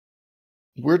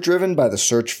We're driven by the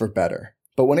search for better.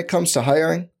 But when it comes to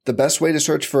hiring, the best way to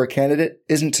search for a candidate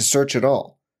isn't to search at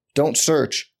all. Don't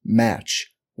search,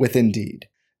 match with Indeed.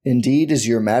 Indeed is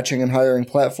your matching and hiring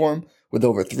platform with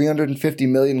over 350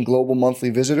 million global monthly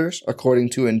visitors,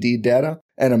 according to Indeed data,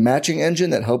 and a matching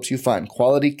engine that helps you find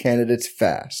quality candidates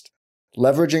fast.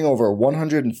 Leveraging over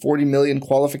 140 million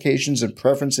qualifications and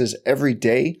preferences every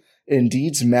day,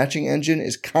 Indeed's matching engine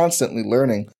is constantly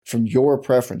learning from your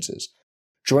preferences.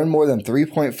 Join more than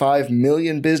 3.5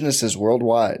 million businesses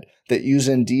worldwide that use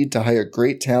Indeed to hire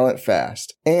great talent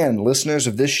fast. And listeners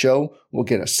of this show will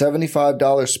get a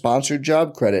 $75 sponsored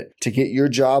job credit to get your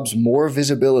jobs more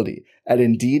visibility at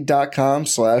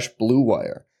Indeed.com/Blue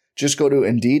Wire. Just go to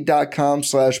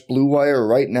Indeed.com/Blue Wire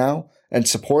right now and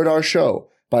support our show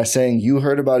by saying you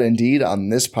heard about Indeed on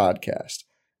this podcast.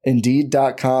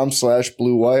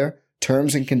 Indeed.com/Blue Wire.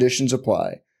 Terms and conditions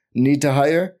apply. Need to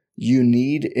hire? You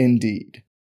need Indeed.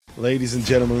 Ladies and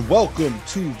gentlemen, welcome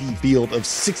to the Field of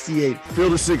 68.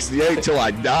 Field of 68 till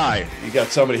I die. You got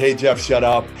somebody, hey, Jeff, shut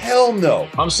up. Hell no.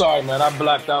 I'm sorry, man. I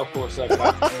blacked out for a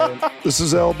second. This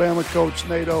is Alabama coach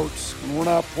Nate Oates. When we're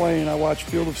not playing, I watch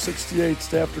Field of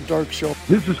 68's After Dark show.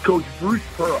 This is Coach Bruce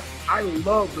Pearl. I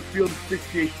love the Field of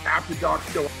 68 After Dark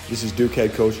show. This is Duke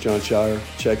head coach John Shire.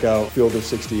 Check out Field of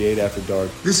 68 After Dark.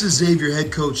 This is Xavier head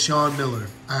coach Sean Miller.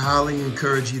 I highly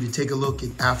encourage you to take a look at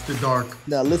After Dark.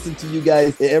 Now listen to you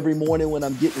guys every morning when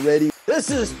I'm getting ready. This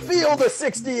is Field of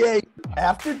 68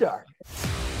 After Dark.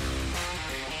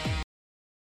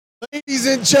 Ladies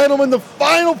and gentlemen, the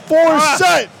Final Four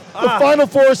set. The Final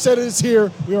Four set is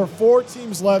here. We are 4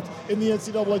 teams left in the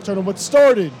NCAA tournament. What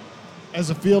started as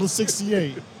a Field of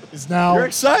 68 is now You're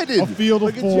excited. A Field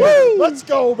of 4. Let's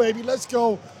go, baby. Let's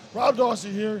go. Rob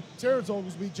Dawson here, Terrence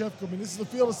Oglesby, Jeff Goodman. This is the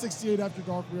Field of 68 After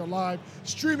Dark. We are live,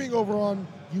 streaming over on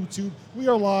YouTube. We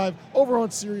are live over on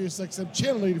SiriusXM,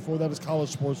 Channel 84. That is College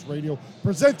Sports Radio,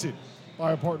 presented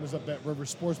by our partners at Bet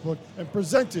Rivers Sportsbook and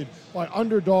presented by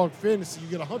Underdog Fantasy. You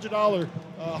get a $100,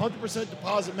 100%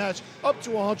 deposit match up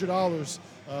to $100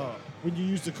 when you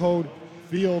use the code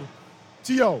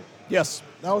FIELDTO. Yes.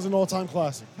 That was an all-time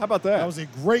classic. How about that? That was a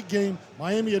great game.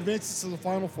 Miami advances to the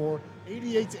Final Four,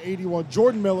 88-81.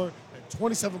 Jordan Miller at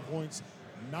 27 points,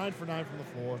 9 for 9 from the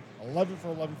floor, 11 for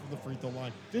 11 from the free throw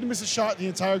line. Didn't miss a shot the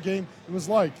entire game. It was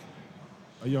like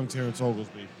a young Terrence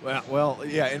Oglesby. Well,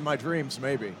 yeah, in my dreams,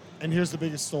 maybe. And here's the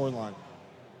biggest storyline.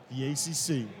 The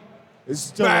ACC is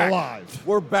still alive.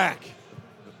 We're back.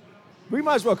 We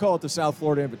might as well call it the South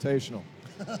Florida Invitational.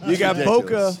 You got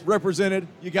Boca represented.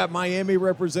 You got Miami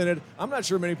represented. I'm not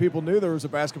sure many people knew there was a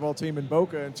basketball team in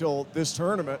Boca until this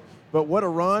tournament. But what a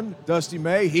run. Dusty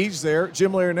May, he's there.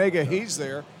 Jim Larrañaga, he's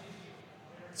there.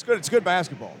 It's good. It's good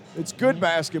basketball. It's good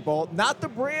basketball. Not the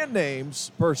brand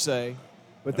names, per se.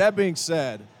 But that being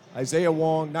said, Isaiah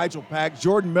Wong, Nigel Pack,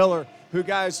 Jordan Miller, who,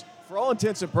 guys, for all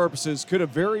intents and purposes, could have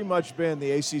very much been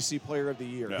the ACC Player of the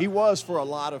Year. Yeah. He was for a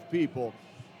lot of people.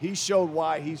 He showed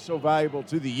why he's so valuable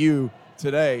to the U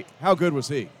today. How good was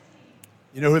he?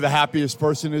 You know who the happiest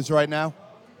person is right now?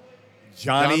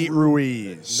 Johnny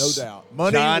Ruiz. No doubt.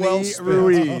 Money Johnny well spent.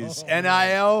 Ruiz.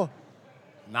 NIL,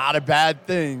 not a bad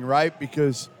thing, right?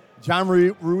 Because John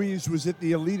Ruiz was at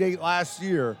the Elite Eight last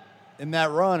year in that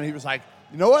run, and he was like,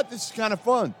 you know what? This is kind of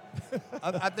fun.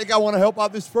 I think I want to help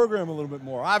out this program a little bit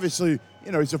more. Obviously,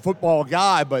 you know, he's a football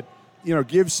guy, but, you know,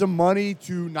 give some money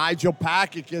to Nigel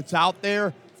Pack. It gets out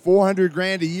there,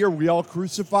 $400,000 a year. We all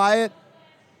crucify it.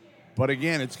 But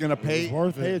again, it's going to pay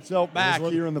itself back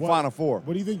here in the Final Four.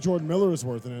 What do you think Jordan Miller is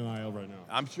worth in NIL right now?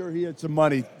 I'm sure he had some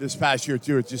money this past year,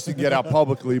 too. It's just to get out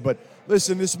publicly. But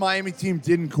listen, this Miami team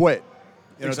didn't quit.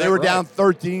 You know, they were down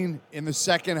 13 in the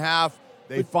second half.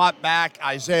 They fought back.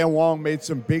 Isaiah Wong made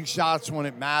some big shots when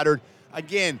it mattered.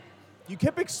 Again, you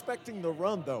kept expecting the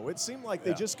run, though. It seemed like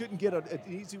they just couldn't get an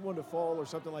easy one to fall or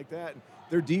something like that. And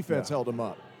their defense held them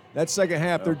up. That second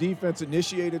half, their defense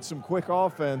initiated some quick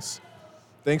offense.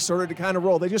 Things started to kind of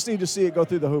roll. They just need to see it go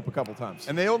through the hoop a couple times.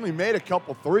 And they only made a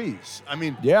couple threes. I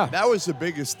mean, that was the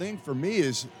biggest thing for me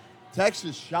is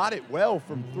Texas shot it well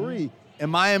from three,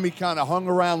 and Miami kind of hung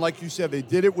around. Like you said, they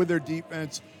did it with their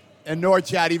defense. And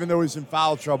Norchad, even though he's in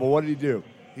foul trouble, what did he do?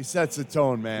 He sets the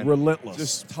tone, man. Relentless.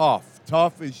 Just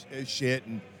tough as shit.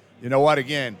 And you know what,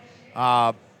 again,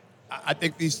 I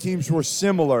think these teams were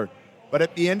similar. But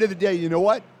at the end of the day, you know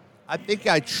what? I think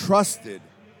I trusted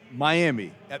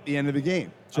Miami at the end of the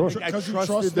game. Sure. I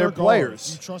trusted their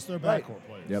players. You trust their backcourt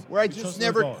players. Yep. Where I just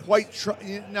never quite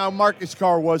now, Marcus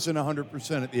Carr wasn't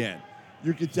 100% at the end.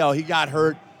 You could tell he got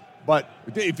hurt. But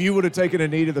if you would have taken a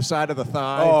knee to the side of the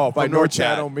thigh by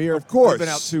Norchad Omier, of course, been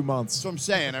out 2 months. That's what I'm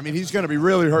saying. I mean, he's going to be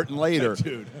really hurting later.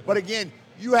 Dude. But again,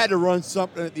 you had to run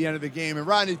something at the end of the game. And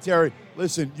Rodney Terry,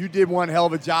 listen, you did one hell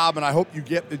of a job, and I hope you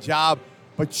get the job,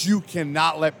 but you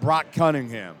cannot let Brock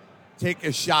Cunningham take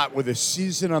a shot with a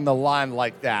season on the line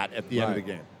like that at the end of the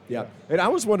game. Yeah. And I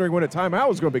was wondering when a timeout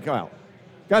was going to be called.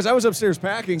 Guys, I was upstairs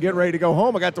packing, getting ready to go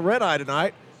home. I got the red eye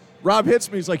tonight. Rob hits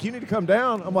me. He's like, you need to come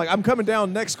down. I'm like, I'm coming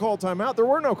down next call timeout. There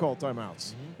were no call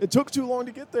timeouts. It took too long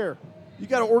to get there. You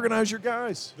got to organize your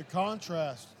guys. The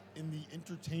contrast in the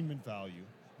entertainment value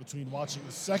between watching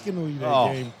the second Elite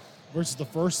Eight game versus the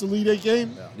first Elite Eight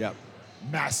game,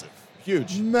 massive.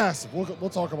 Huge. Massive. We'll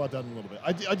talk about that in a little bit.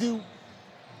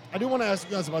 I do want to ask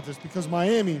you guys about this because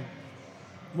Miami,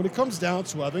 when it comes down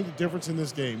to it, I think the difference in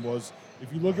this game was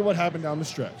if you look at what happened down the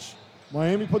stretch,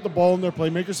 Miami put the ball in their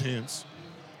playmakers' hands,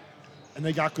 and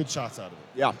they got good shots out of it.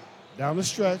 Yeah. Down the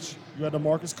stretch, you had the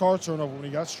Marcus Carr turnover when he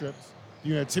got stripped.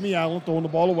 You had Timmy Allen throwing the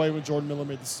ball away when Jordan Miller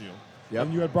made the steal. Yep.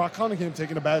 And you had Brock Cunningham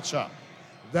taking a bad shot.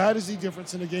 That is the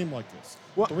difference in a game like this.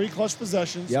 3 clutch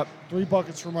possessions, 3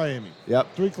 buckets for Miami.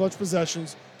 3 clutch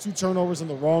possessions, 2 turnovers, and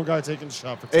the wrong guy taking the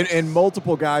shot for Texas. And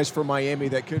multiple guys for Miami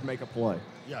that could make a play.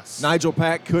 Yes. Nigel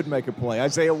Pack could make a play.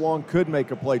 Isaiah Wong could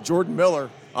make a play. Jordan Miller,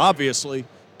 obviously,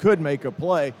 could make a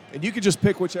play. And you could just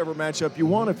pick whichever matchup you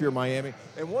want if you're Miami.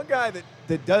 And one guy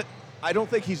that does, I don't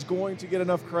think he's going to get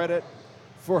enough credit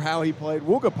for how he played.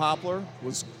 Wooga Poplar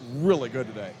was really good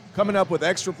today. Coming up with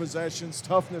extra possessions,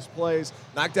 toughness plays,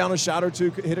 knocked down a shot or two,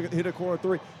 hit a corner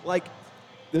 3. Like,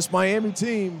 this Miami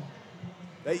team,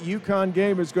 that UConn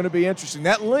game is going to be interesting.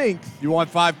 That length. You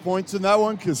want 5 points in that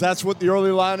one? Because that's what the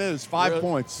early line is, 5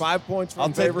 points. 5 points I'll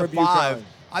in favor take the of 5. UConn.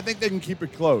 I think they can keep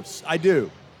it close. I do.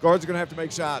 Guards are going to have to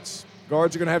make shots.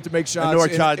 Guards are going to have to make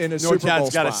shots in a Super Bowl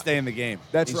Norchad's got to spot. stay in the game.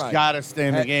 That's He's right. got to stay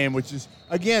in the game, which is,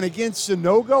 again, against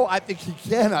Sonogo, I think he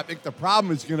can. I think the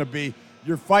problem is going to be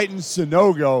you're fighting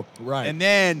Sonogo. Right. And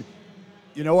then,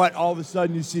 you know what, all of a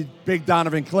sudden you see big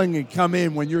Donovan Clingan come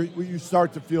in when you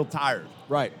start to feel tired.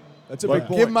 Right. That's a But big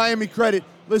point. give Miami credit.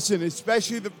 Listen,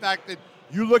 especially the fact that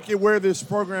you look at where this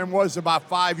program was about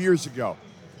 5 years ago,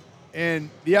 and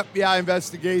the FBI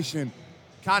investigation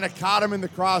kind of caught them in the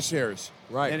crosshairs.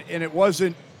 Right. And it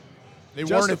wasn't, they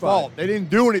weren't at Justified. fault. They didn't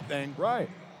do anything. Right.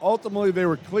 Ultimately, they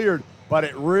were cleared, but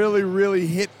it really, really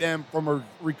hit them from a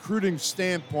recruiting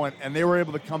standpoint, and they were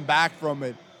able to come back from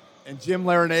it. And Jim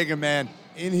Larinaga, man,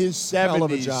 in his 70s. Hell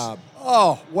of a job.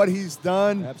 Oh, what he's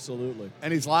done. Absolutely.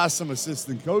 And he's lost some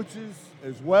assistant coaches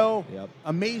as well. Yep.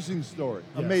 Amazing story.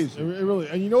 Yes, Amazing. It really.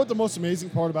 And you know what the most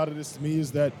amazing part about it is to me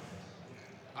is that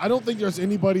I don't think there's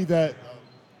anybody that,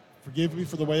 forgive me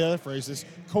for the way I phrase this,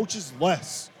 coaches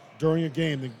less during a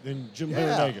game than Jim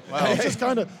Larinaga. Well, He's just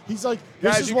kind of, he's like,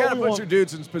 this Guys, is you what got to we put want. your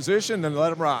dudes in position and let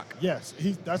them rock. Yes,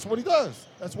 that's what he does.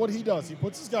 That's what he does. He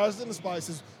puts his guys in the spot. He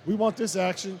says, we want this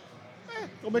action.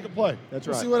 Go make a play. That's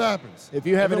We'll right. see what happens. If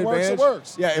you have If an it works, advantage, it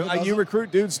works. Yeah, If it and you doesn't-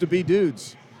 recruit dudes to be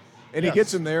dudes, and Yes. he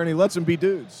gets them there and he lets them be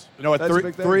dudes. You know what? That's a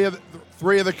big thing.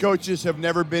 Three of the coaches have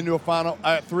never been to a final.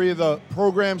 3 of the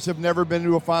programs have never been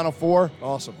to a Final Four.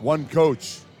 Awesome. One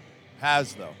coach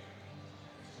has, though.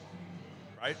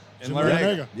 Right? And Jim Larinaga.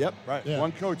 Larinaga. Yep. Right. Yeah.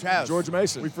 One coach has. George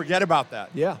Mason. We forget about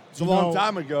that. Yeah. It's a You long know-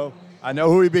 time ago. I know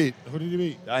who he beat. Who did he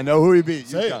beat? I know who he beat.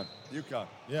 Say it. UConn. UConn.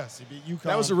 Yes, he beat UConn.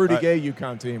 That was the Rudy Right. Gay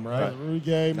UConn team, right? Rudy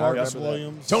Gay, Marcus remember that.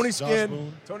 Williams, Tony Josh Skinn.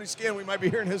 Boone. Tony Skinn. We might be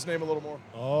hearing his name a little more.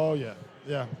 Oh, yeah.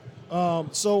 Yeah.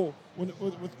 So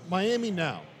with Miami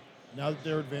now that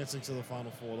they're advancing to the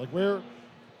Final Four, like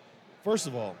first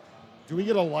of all, do we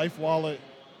get a Life Wallet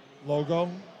logo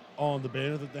on the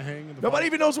banner that they hang in the Nobody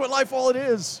even knows what Life Wallet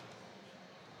is.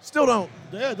 Still don't.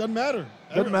 Yeah, it doesn't matter.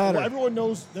 Doesn't matter. Everyone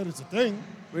knows that it's a thing.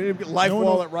 We need to get Life No one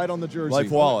Wallet right on the jersey. Life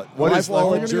Wallet. What Life is Wallet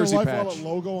We're going to jersey get a Life patch. Wallet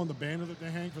logo on the banner that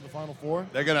they hang for the Final Four.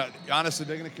 They're gonna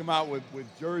come out with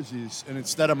jerseys, and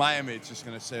instead of Miami, it's just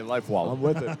gonna say Life Wallet. I'm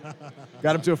with it.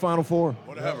 Got him to a Final Four.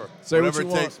 Whatever. Say Whatever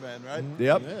what it you takes, man. Right?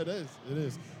 Yep. Yeah, it is. It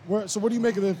is. So what do you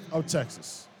make of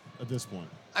Texas at this point?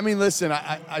 I mean, listen,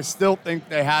 I still think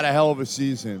they had a hell of a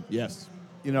season. Yes.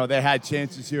 You know, they had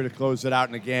chances here to close it out,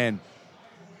 and again,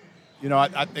 you know,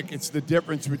 I think it's the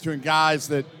difference between guys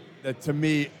that to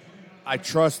me, I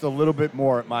trust a little bit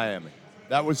more at Miami.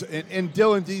 That was, and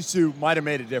Dylan Disu might have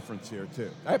made a difference here too.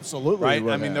 Absolutely. Right?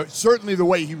 I mean, certainly the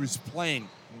way he was playing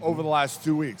over the last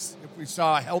 2 weeks. If we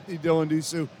saw a healthy Dylan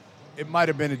Disu, it might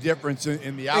have been a difference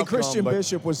in the outcome. And Christian but-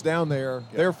 Bishop was down there.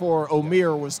 Therefore,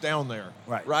 Omir was down there.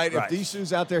 Right, Right? right. If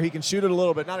Disu's out there, he can shoot it a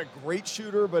little bit. Not a great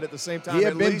shooter, but at the same time, He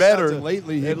had at been least better out to-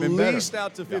 lately. He had At been better. least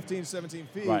out to 15, 17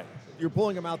 feet. Right. You're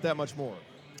pulling him out that much more.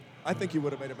 I think he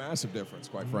would have made a massive difference,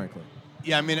 quite frankly.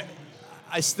 Yeah, I mean,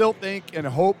 I still think and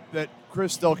hope that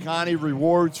Chris Delcani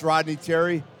rewards Rodney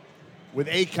Terry with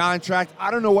a contract.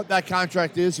 I don't know what that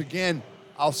contract is. Again,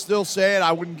 I'll still say it.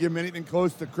 I wouldn't give him anything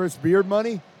close to Chris Beard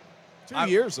money. 2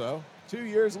 years, though. 2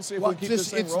 years. Let's see if we keep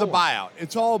this thing it's rolling. the buyout.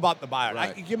 It's all about the buyout. Right.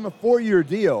 I can give him a 4-year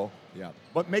deal, Yeah.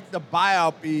 but make the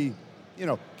buyout be,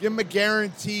 give him a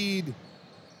guaranteed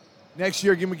next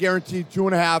year. Give him a guaranteed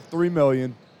 $2.5, $3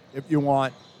 million if you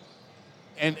want,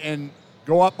 and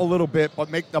go up a little bit, but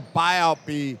make the buyout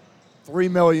be $3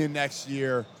 million next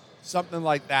year, something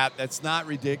like that. That's not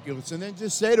ridiculous. And then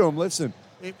just say to him, listen,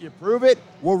 if you prove it,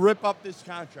 we'll rip up this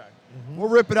contract. We'll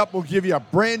rip it up. We'll give you a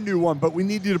brand new one, but we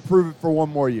need you to prove it for one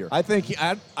more year. I think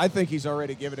he's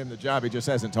already given him the job. He just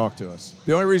hasn't talked to us.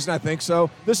 The only reason I think so,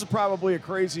 this is probably a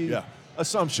crazy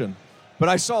assumption, but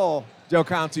I saw Del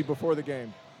Conte before the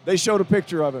game. They showed a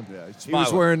picture of him. Yeah, he's he was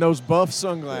smiling. wearing those buff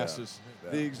sunglasses,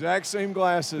 Yeah. the exact same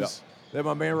glasses that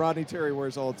my man Rodney Terry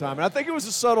wears all the time. And I think it was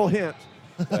a subtle hint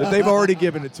that they've already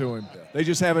given it to him. They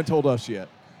just haven't told us yet.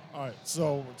 All right,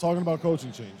 so we're talking about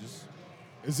coaching changes.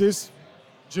 Is this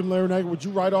Jim Larrañaga? Would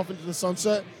you ride off into the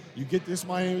sunset? You get this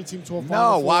Miami team to a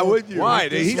Final Four? Why would you? Why?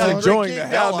 This He's guy enjoying Rick the King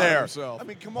hell down out of there. himself. I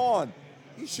mean, come on.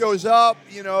 He shows up,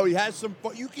 he has some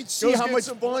fun. You can see Goes how get much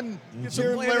some- fun Get some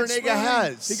Jim Planet Larrañaga Smoothie.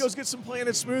 has. He goes get some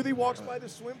Planet Smoothie, walks by the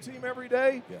swim team every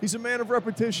day. He's a man of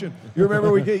repetition. You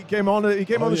remember he came on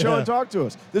the show and talked to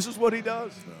us. This is what he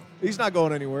does. He's not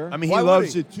going anywhere. I mean, Why he would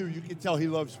loves it, too. You can tell he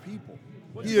loves people.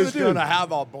 What's He he is gonna do? going to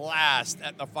have a blast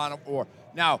at the Final Four.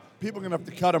 Now, people are going to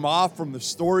have to cut him off from the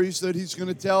stories that he's going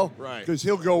to tell. Right. Because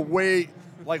he'll go way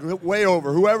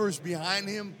over. Whoever's behind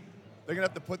him, they're going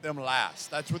to have to put them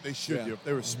last. That's what they should do if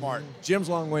they were smart. Jim's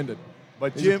long-winded.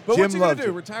 But But Jim what's he going loves to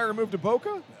do? it. Retire and move to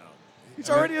Boca? He's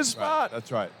already his spot.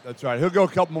 That's right. He'll go a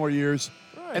couple more years.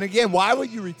 Right. And again, why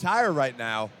would you retire right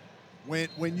now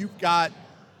when you've got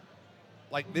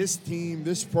like this team,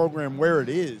 this program where it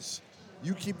is?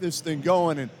 You keep this thing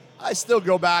going. And I still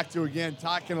go back to, again,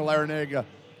 talking to Larrañaga.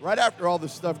 Right after all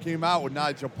this stuff came out with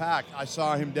Nigel Pack, I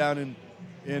saw him down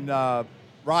in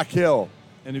Rock Hill,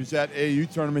 and he was at AU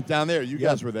tournament down there. You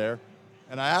guys were there.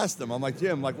 And I asked him, I'm like,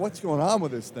 Jim, what's going on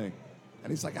with this thing?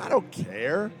 And he's like, I don't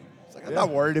care. He's like, I'm not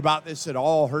worried about this at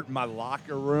all, hurting my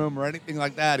locker room or anything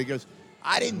like that. He goes,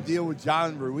 I didn't deal with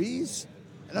John Ruiz,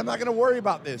 and I'm not going to worry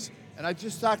about this. And I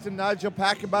just talked to Nigel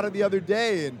Pack about it the other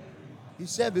day, and he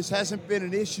said this hasn't been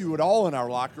an issue at all in our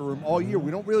locker room all year.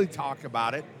 We don't really talk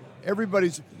about it.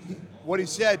 What he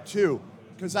said, too,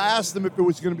 because I asked him if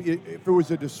it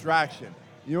was a distraction.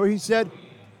 You know what he said?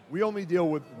 We only deal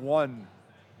with one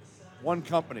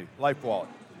company, LifeWallet.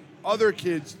 Other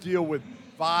kids deal with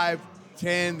 5,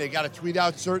 10. They got to tweet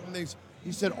out certain things.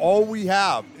 He said all we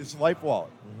have is LifeWallet.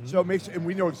 So it makes, and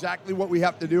we know exactly what we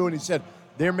have to do. And he said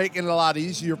they're making it a lot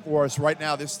easier for us right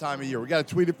now this time of year. We got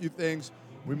to tweet a few things.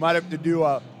 We might have to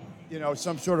do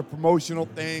some sort of promotional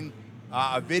thing,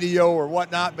 a video or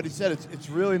whatnot. But he said it's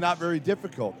really not very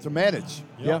difficult to manage.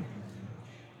 Yeah.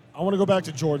 I want to go back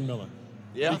to Jordan Miller.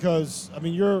 Yeah. Because, I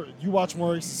mean, you watch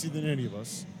more ACC than any of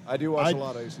us. I do watch a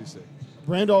lot of ACC.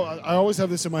 Randolph, I always have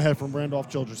this in my head from Randolph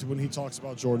Childress when he talks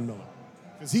about Jordan Miller.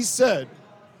 Because he said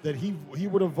that he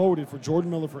would have voted for Jordan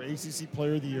Miller for ACC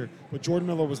Player of the Year, but Jordan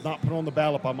Miller was not put on the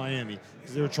ballot by Miami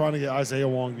because they were trying to get Isaiah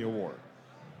Wong the award.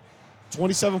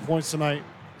 27 points tonight,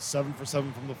 7 for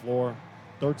 7 from the floor,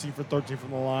 13 for 13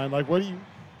 from the line.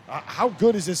 How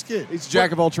good is this kid? He's a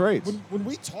jack of all trades. When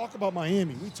we talk about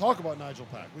Miami, we talk about Nigel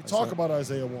Pack. We talk about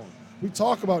Isaiah Wong. We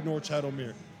talk about Norchad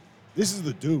Omier. This is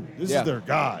the dude. This is their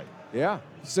guy. Yeah,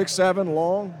 6'7",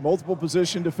 long, multiple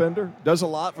position defender, does a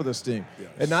lot for this team. Yes.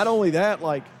 And not only that,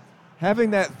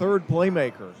 having that third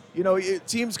playmaker.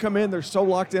 Teams come in, they're so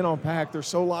locked in on Pack, they're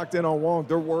so locked in on Wong,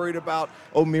 they're worried about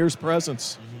Omier's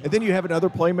presence. Mm-hmm. And then you have another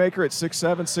playmaker at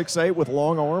 6'7", 6'8", with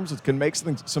long arms that can make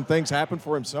some things happen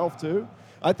for himself too.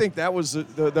 I think that was the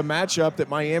matchup that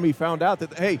Miami found out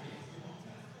that, hey,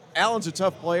 Allen's a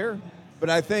tough player, but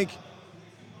I think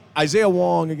Isaiah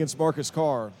Wong against Marcus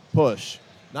Carr, push.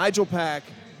 Nigel Pack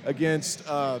against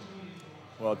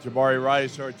Jabari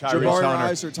Rice or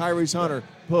Tyrese Hunter.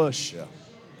 Push. Yeah.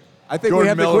 I think Jordan we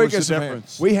have Miller the quickness was the advantage.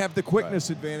 difference. We have the quickness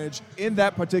advantage in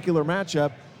that particular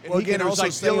matchup. And he Again, can it was also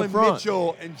like stay in Dylan front.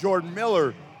 Mitchell and Jordan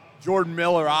Miller. Jordan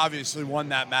Miller obviously won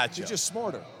that matchup. He's just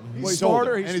smarter. Mm-hmm. He's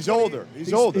smarter. He's older.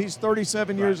 He's older. He's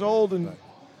 37 years old, and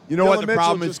you know Dylan what the Mitchell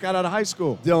problem is? just got out of high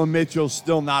school. Dylan Mitchell's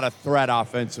still not a threat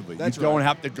offensively. That's you don't right.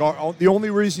 have to guard. The only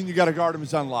reason you got to guard him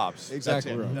is on lobs.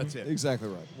 Exactly right. That's it. Exactly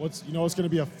right. What's going to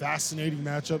be a fascinating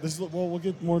matchup. We'll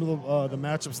get more to the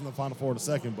matchups in the Final Four in a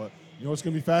second, but you know what's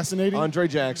going to be fascinating? Andre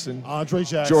Jackson.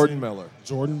 Jordan Miller.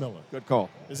 Good call.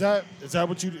 Is that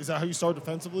how you start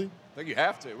defensively? I think you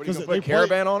have to. What are you going to They put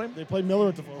Caravan on him? They play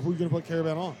Miller. Who are you going to put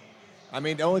Caravan on? I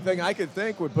mean, the only thing I could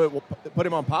think would put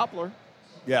him on Poplar.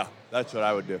 Yeah, that's what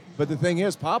I would do. But the thing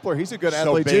is, Poplar, he's a good So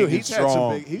athlete big too. and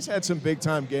He's had some big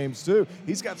time games too.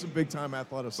 He's got some big time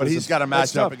athleticism. But he's got to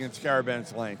That's match up tough. against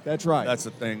Caravan's length. That's right. That's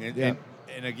the thing.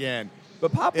 And again,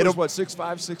 but Poplar's what, 6'5",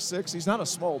 6'6"? He's not a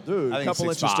small dude. A couple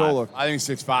inches taller. I think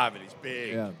 6'5", and he's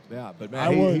big. Yeah. But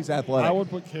man, he's athletic. I would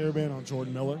put Caravan on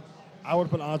Jordan Miller. I would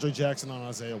put Andre Jackson on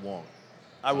Isaiah Wong.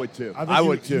 I would too. I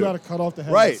would too. You got to cut off the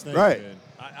head. Of the snake, man.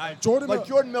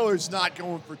 Jordan Miller's not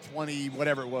going for 20,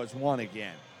 whatever it was, one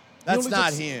again. That's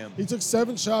not him. He took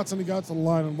 7 shots and he got to the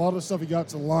line, and a lot of the stuff he got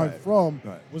to the line it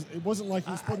wasn't like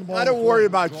he was putting the ball. I don't worry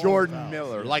about Jordan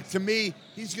Miller. Like, to me,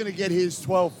 he's going to get his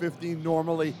 12, 15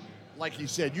 normally. Like you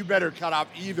said, you better cut off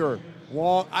either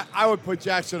Wong. I would put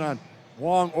Jackson on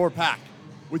Wong or Pack,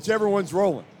 whichever one's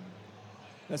rolling.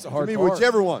 That's the hard part.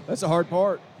 Whichever one. That's the hard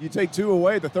part. You take 2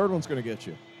 away, the third one's going to get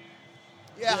you.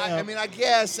 Yeah, I mean, I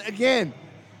guess, again,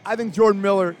 I think Jordan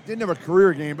Miller didn't have a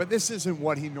career game, but this isn't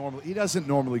what he doesn't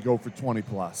normally go for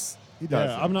 20-plus. He doesn't.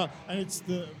 Yeah, I'm not, and it's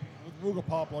with Ruga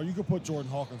Poplar, you could put Jordan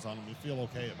Hawkins on him. You feel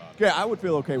okay about it. Yeah, I would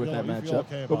feel okay with that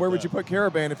matchup. But where would you put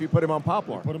Caravan if you put him on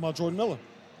Poplar? Put him on Jordan Miller.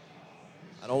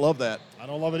 I don't love that. I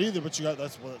don't love it either, but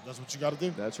that's what you got to do.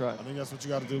 That's right. I think that's what you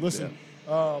got to do. Listen,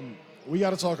 we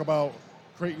got to talk about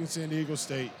Creighton, San Diego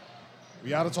State. We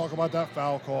got to talk about that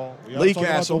foul call. We got to talk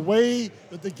about the way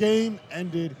that the game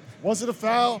ended. Was it a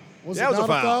foul? Was it not a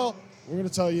foul? We're going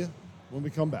to tell you when we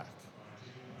come back.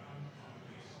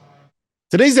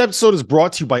 Today's episode is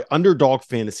brought to you by Underdog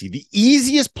Fantasy, the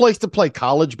easiest place to play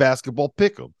college basketball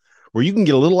pick'em, where you can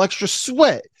get a little extra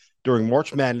sweat during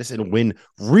March Madness and win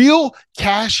real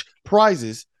cash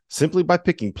prizes simply by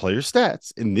picking player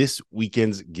stats in this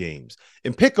weekend's games.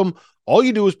 In pick'em, all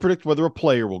you do is predict whether a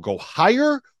player will go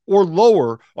higher or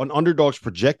lower on Underdog's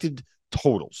projected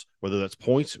totals, whether that's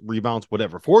points, rebounds,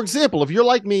 whatever. For example, if you're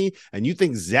like me and you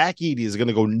think Zach Edey is going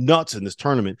to go nuts in this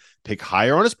tournament, pick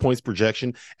higher on his points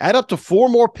projection, add up to 4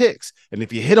 more picks, and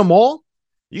if you hit them all,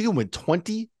 you can win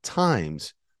 20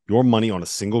 times your money on a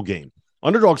single game.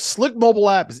 Underdog's slick mobile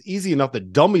app is easy enough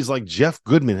that dummies like Jeff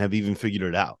Goodman have even figured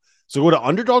it out. So go to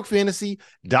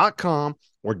UnderdogFantasy.com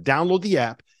or download the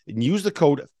app and use the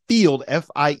code FIELD,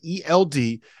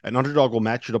 F-I-E-L-D, and Underdog will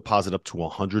match your deposit up to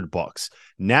 $100.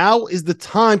 Now is the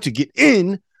time to get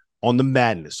in on the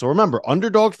madness. So remember,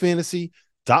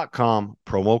 UnderdogFantasy.com,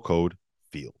 promo code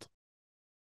FIELD.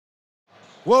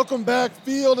 Welcome back.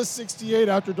 Field of 68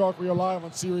 After Dark. We are live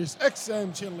on Sirius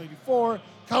XM Channel 84,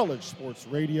 College Sports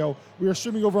Radio. We are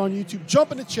streaming over on YouTube.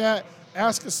 Jump in the chat.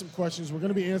 Ask us some questions. We're going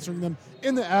to be answering them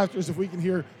in the afters if we can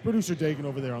hear producer Dagan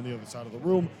over there on the other side of the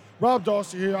room. Rob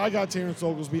Doster here. I got Terrence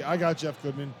Oglesby. I got Jeff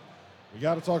Goodman. We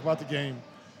got to talk about the game.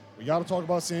 We got to talk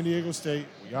about San Diego State.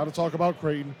 We got to talk about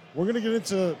Creighton. We're going to get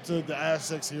into the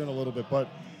Aztecs here in a little bit, but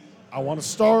I want to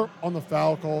start on the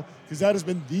foul call because that has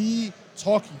been the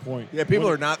talking point. Yeah, people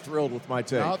are not thrilled with my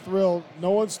take. Not thrilled.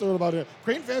 No one's thrilled about it.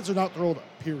 Creighton fans are not thrilled,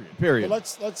 period. Period.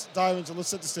 But let's dive into, let's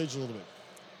set the stage a little bit.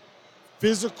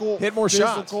 Physical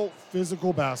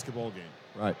basketball game.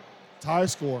 Right. Tie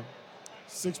score,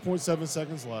 6.7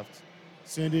 seconds left.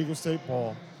 San Diego State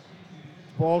ball.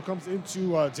 Ball comes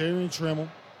into Darian Trammell,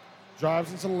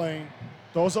 drives into the lane,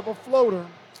 throws up a floater.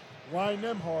 Ryan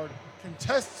Nembhard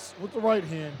contests with the right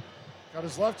hand, got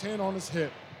his left hand on his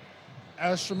hip.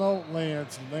 As Trammell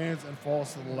lands, he lands and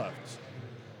falls to the left.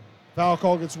 Foul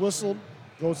call gets whistled,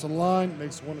 goes to the line,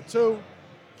 makes 1 or 2,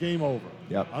 game over.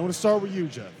 Yep. I'm going to start with you,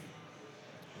 Jeff.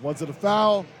 Was it a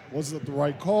foul? Was it the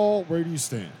right call? Where do you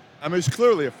stand? I mean, it's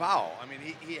clearly a foul. I mean,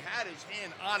 he had his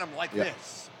hand on him like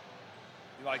this.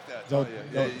 You like that?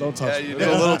 Don't touch me. You did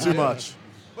a little too much.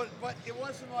 But it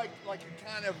wasn't like a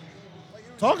kind of. Like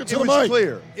it was, Talking to it the was mic.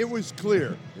 clear. It was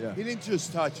clear. Yeah. He didn't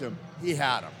just touch him. He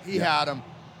had him. He had him.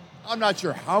 I'm not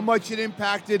sure how much it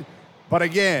impacted, but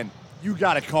again, you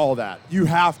got to call that. You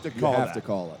have to call that. You have to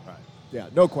call it. Right. Yeah,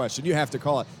 no question. You have to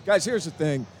call it. Guys, here's the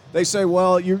thing. They say,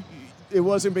 well, it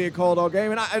wasn't being called all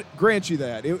game, and I grant you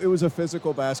that. It was a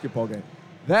physical basketball game.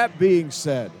 That being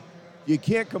said, you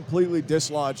can't completely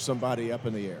dislodge somebody up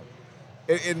in the air.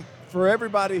 And for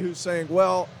everybody who's saying,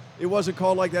 well, it wasn't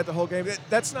called like that the whole game,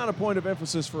 that's not a point of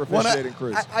emphasis for officiating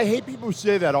crews. I hate people who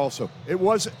say that also. It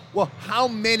wasn't. Well, how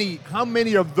many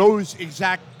of those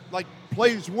exact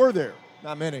plays were there?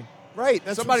 Not many. Right.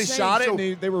 Somebody shot it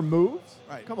and they were moved?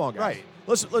 Right. Come on, guys. Right.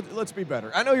 Let's be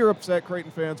better. I know you're upset,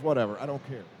 Creighton fans, whatever. I don't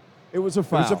care. It was a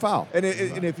foul. It was a foul. And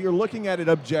if you're looking at it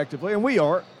objectively, and we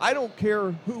are, I don't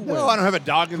care who wins. No, I don't have a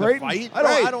dog in Creighton, the fight.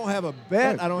 I don't have a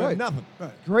bet. Right. I don't have nothing.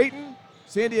 Right. Creighton,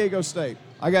 San Diego State.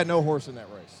 I got no horse in that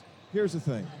race. Here's the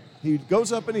thing. He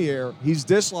goes up in the air. He's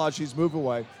dislodged. He's moved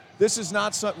away. This is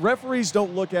not – referees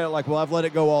don't look at it like, well, I've let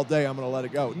it go all day. I'm going to let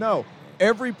it go. No.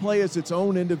 Every play is its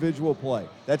own individual play.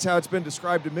 That's how it's been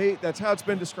described to me. That's how it's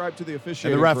been described to the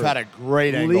officiating And the ref crew. had a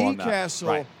great angle Lee on that. Castle,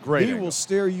 Right. Great he angle. will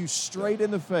stare you straight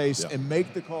in the face Yeah. and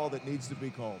make the call that needs to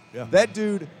be called. Yeah. That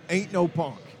dude ain't no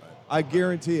punk. I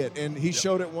guarantee it. And he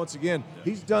showed it once again.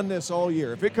 He's done this all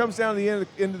year. If it comes down to the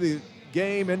end of the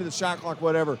game, into the shot clock,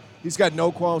 whatever, he's got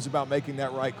no qualms about making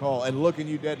that right call and looking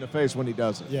you dead in the face when he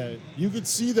does it. Yeah, you could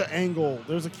see the angle.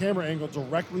 There's a camera angle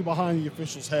directly behind the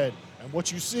official's head, and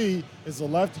what you see is the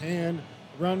left hand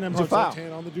around Nembhard's foul. left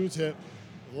hand on the dude's hip,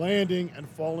 landing and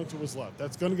falling to his left.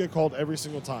 That's going to get called every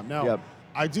single time. Now, Yep.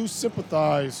 I do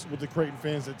sympathize with the Creighton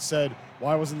fans that said,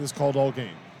 "Why wasn't this called all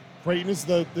game?" Creighton is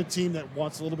the team that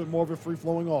wants a little bit more of a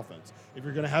free-flowing offense. If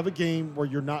you're going to have a game where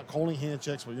you're not calling hand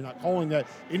checks, where you're not calling that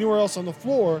anywhere else on the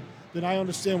floor, then I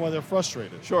understand why they're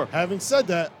frustrated. Sure. Having said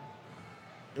that,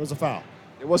 it was a foul.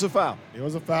 It was a foul. It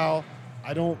was a foul.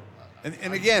 I don't.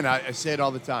 And again, I say it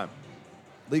all the time.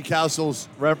 Lee Castle's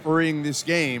refereeing this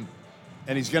game,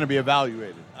 and he's going to be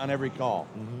evaluated on every call.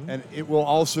 And it will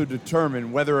also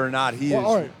determine whether or not he Well,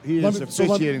 all right. is Let me- so let-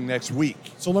 officiating next week.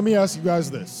 So let me ask you guys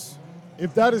this.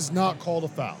 If that is not called a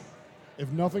foul, if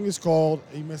nothing is called,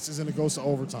 he misses and it goes to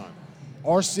overtime,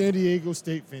 are San Diego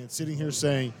State fans sitting here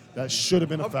saying that should have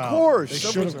been a Of foul? course. They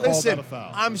should have called Listen, that a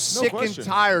foul. I'm sick and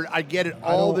tired. I get it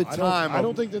all the time. I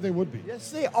don't think that they would be. Yes,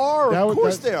 they are. That Of would-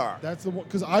 course that- they are. That's the one,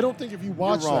 because I don't think if you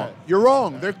watch You're wrong. that. You're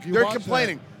wrong. If you They're watch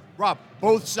complaining. that- Rob,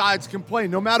 both sides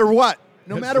complain. No matter what.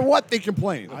 No matter what, they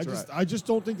complain. I just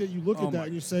don't think that you look Oh at that my-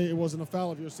 and you say it wasn't a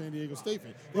foul if you're a San Diego State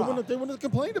fan. They wouldn't have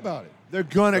complained about it. They're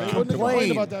gonna They wouldn't have complained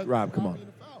complain. about that. Rob, come on.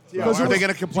 Because are it they was-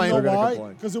 gonna complain? Do you They're know gonna why?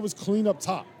 complain. Because it was clean up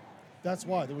top. That's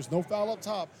why there was no foul up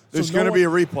top. So There's no going to be a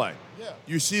one- replay. Yeah.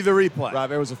 You see the replay.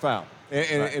 Rob, it was a foul.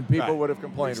 And people Right. would have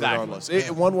complained Exactly. regardless.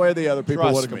 One way or the other, people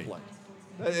Trust would have me.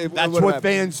 complained. That's what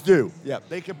fans do. Yep.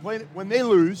 They complain when they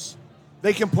lose.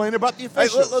 They complain about the Hey,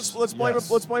 officials. let's blame Yes.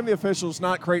 let's blame the officials,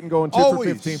 not Creighton going 2 for Always.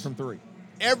 15 from 3.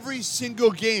 Every single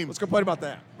game. Let's complain about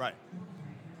that. Right.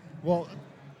 Well,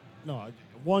 no.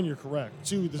 One, you're correct.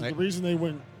 Two, the Right. reason they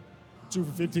went 2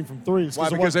 for 15 from 3 is Why?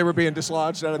 of Because what, they were being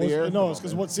dislodged out of the air? No, it's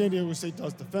because what San Diego State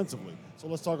does defensively. So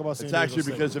let's talk about San It's Diego actually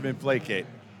State. because of Inflate.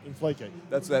 Inflate.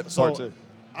 That's that So part too.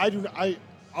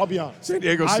 I'll be honest. San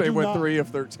Diego I State do went not- 3 of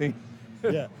 13.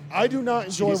 Yeah, I do not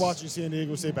enjoy Jesus. watching San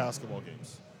Diego State basketball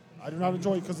games. I do not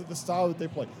enjoy it because of the style that they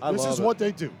play. This love is it. what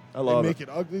they do. I love they make it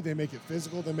ugly. They make it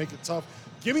physical. They make it tough.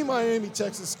 Give me Miami,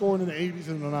 Texas scoring in the 80s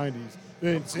and the 90s.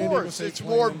 Then San Of Diego course, State it's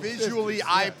playing more in the visually 50s.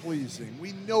 eye-pleasing.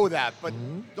 We know that, but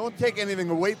don't take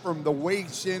anything away from the way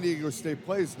San Diego State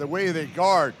plays, the way they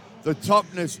guard, the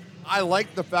toughness. I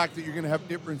like the fact that you're going to have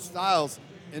different styles,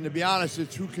 and to be honest,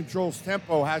 it's who controls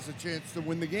tempo has a chance to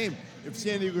win the game. If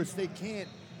San Diego State can't,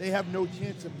 they have no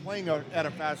chance of playing at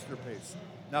a faster pace.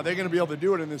 Now, they're going to be able to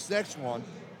do it in this next one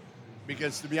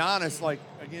because, to be honest, like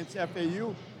against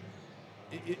FAU,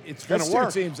 it's going That's to two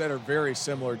work. teams that are very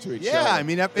similar to each Yeah, other. I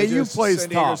mean, They're FAU just- plays San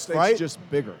Diego tough, State's right? just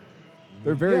bigger.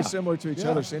 They're very Yeah. similar to each Yeah.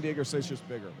 other. San Diego State's just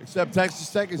bigger. Except Texas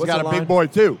Tech has What's got the a big line? boy,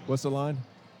 too. What's the line?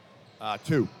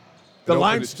 2. The It opened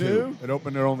line's at 2? It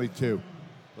opened at only 2.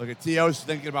 Look at T.O.'s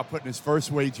thinking about putting his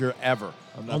first wager ever.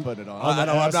 I'm not putting it on. on the I'm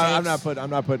not Aztecs? putting. I'm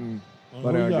not putting. Who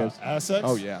money you on got? against- Aztecs?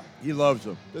 Oh yeah, He loves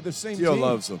them. they're the same T.O. team.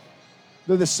 loves them.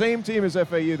 They're the same team as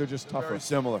FAU. They're just tougher. Very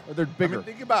similar. Or they're bigger. I mean,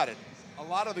 think about it. A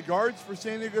lot of the guards for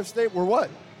San Diego State were what?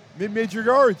 Mid-major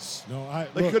guards. No,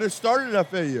 They look, could have started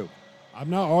at FAU. I'm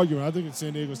not arguing. I think that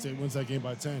San Diego State wins that game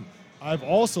by 10. I've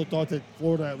also thought that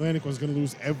Florida Atlantic was going to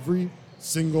lose every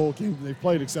single game they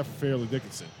played except for Fairleigh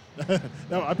Dickinson.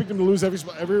 No, I picked them to lose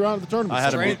every round of the tournament. I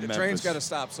had them Train, beating the train's Memphis. got to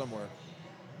stop somewhere.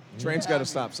 Train's got to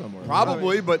stop somewhere.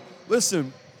 Probably, but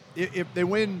listen, if they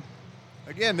win,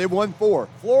 again, they won 4.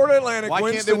 Florida Atlantic Why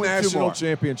wins can't they the win 2 national more?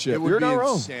 championship. It would You're be not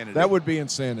wrong. insanity. That would be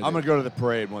insanity. I'm going to go to the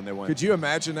parade when they win. Could you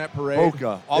imagine that parade?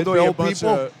 Boca. All It'd the be a old bunch people.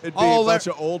 Of, it'd be All a bunch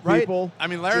that- of old right? people. I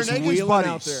mean, just Larinage's wheeling buddies.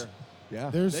 out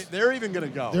there. Yeah. They're even going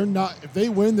to go. They're not. If they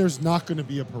win, there's not going to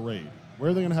be a parade. Where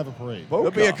are they going to have a parade?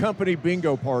 There'll be a company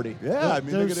bingo party. Yeah, I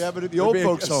mean, they're going There's- to have it at the There'll old be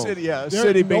folks' a home. city, yeah, a There-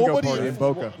 city bingo nobody party in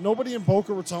Boca. Nobody in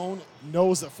Boca Raton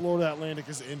knows that Florida Atlantic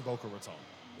is in Boca Raton.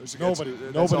 Nobody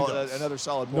does. Another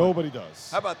solid point. Nobody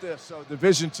does. How about this? So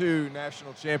Division II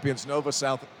national champions Nova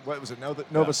South. What was it?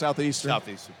 Nova Southeastern.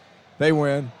 Southeastern. They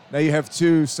win. Now you have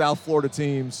 2 South Florida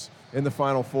teams in the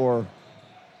Final Four.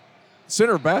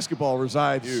 Center of basketball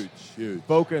resides Huge.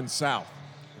 Boca and South.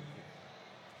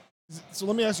 So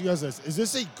let me ask you guys this. Is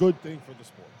this a good thing for the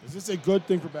sport? Is this a good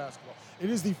thing for basketball? It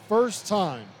is the first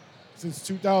time since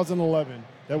 2011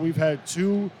 that we've had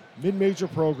 2 mid-major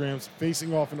programs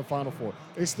facing off in the Final Four.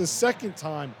 It's the second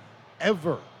time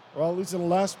ever, or at least in the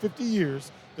last 50 years,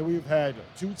 that we've had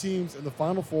 2 teams in the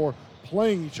Final Four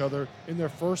playing each other in their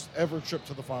first ever trip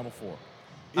to the Final Four.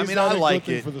 I Is mean, that I a like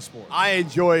good thing it for the sport? I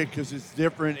enjoy it because it's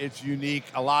different, it's unique.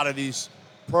 A lot of these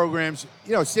programs,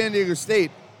 San Diego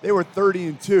State, they were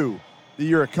 30-2 the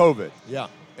year of COVID. Yeah.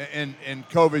 And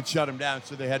COVID shut them down,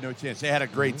 so they had no chance. They had a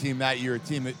great team that year, a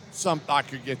team that some thought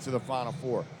could get to the Final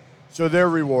Four. So they're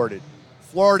rewarded.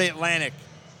 Florida Atlantic,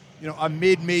 a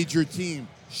mid-major team,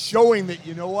 showing that,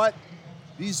 you know what,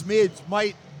 these mids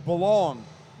might belong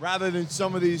rather than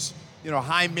some of these,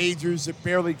 high majors that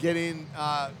barely get in,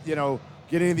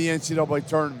 get into the NCAA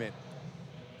tournament.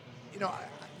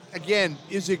 Again,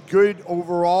 is it good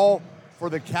overall for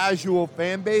the casual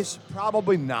fan base?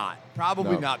 Probably not.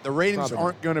 Probably not. The ratings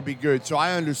aren't going to be good, so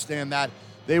I understand that.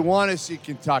 They want to see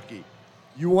Kentucky.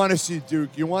 You want to see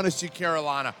Duke. You want to see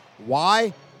Carolina.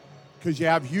 Why? Because you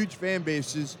have huge fan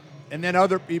bases, and then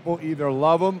other people either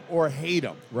love them or hate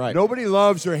them. Right. Nobody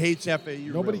loves or hates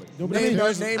FAU. Nobody Name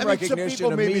cares. name some recognition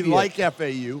people maybe immediate. like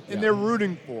FAU, and they're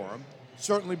rooting for them,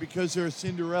 certainly because they're a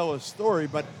Cinderella story.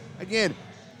 But, again,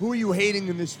 who are you hating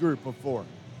in this group of four?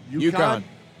 UConn.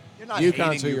 You're not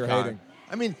UConn's hating who you're UConn. hating.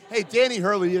 I mean, hey, Danny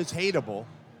Hurley is hateable.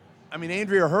 I mean,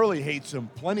 Andrea Hurley hates him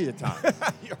plenty of times.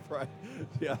 You're right.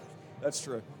 Yeah, that's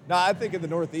true. No, I think in the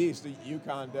Northeast,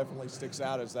 UConn definitely sticks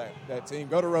out as that team.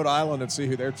 Go to Rhode Island and see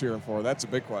who they're cheering for. That's a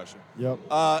big question. Yep.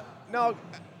 No,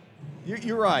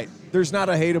 you're right. There's not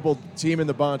a hateable team in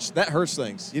the bunch. That hurts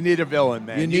things. You need a villain,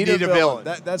 man. You need a villain.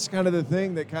 That's kind of the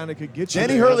thing that kind of could get you.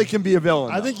 Danny there. Hurley can be a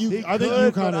villain. I think He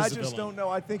UConn but is I the just villain. don't know.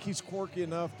 I think he's quirky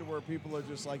enough to where people are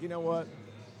just like, you know what?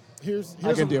 Here's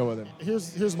I can deal with him.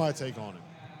 Here's my take on it.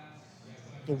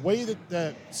 The way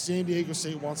that San Diego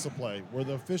State wants to play, where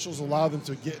the officials allow them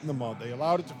to get in the mud, they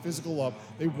allowed it to physical up,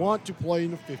 they want to play in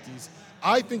the 50s.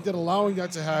 I think that allowing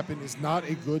that to happen is not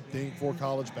a good thing for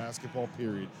college basketball,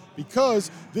 period, because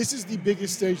this is the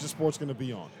biggest stage the sport's going to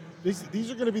be on.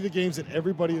 These are going to be the games that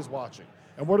everybody is watching.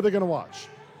 And what are they going to watch?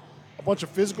 A bunch of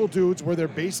physical dudes where they're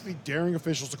basically daring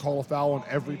officials to call a foul on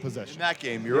every possession. In that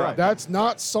game, you're right. That's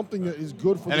not something that is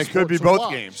good for the And it sport could be to both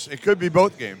watch. games. It could be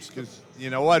both games because, you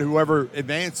know what, whoever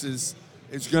advances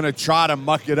is going to try to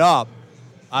muck it up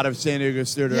out of San Diego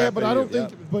State or Yeah, FAU. but I don't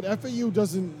think. But FAU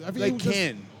doesn't. FAU They just-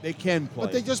 can. They can play.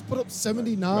 But they just put up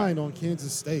 79 on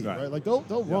Kansas State, right? Like they'll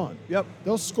run. Yep.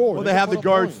 They'll score. Well, They they can have put the up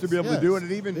guards points. to be able to Yes. do it,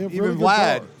 and They even have really good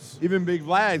Vlad, guards. even Big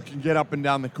Vlad can get up and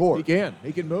down the court. He can.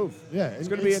 He can move. Yeah, It's and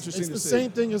going to be interesting It's to the see.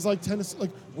 same thing as like tennis. Like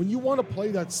when you want to play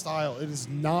that style, it is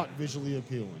not visually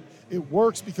appealing. It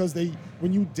works because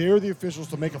when you dare the officials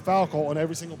to make a foul call on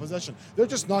every single possession, they're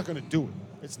just not going to do it.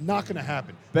 It's not going to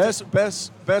happen.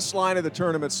 Best line of the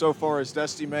tournament so far is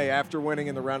Dusty May after winning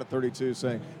in the round of 32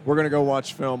 saying, we're going to go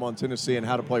watch film on Tennessee and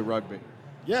how to play rugby.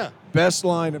 Yeah. Best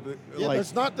line of the Yeah,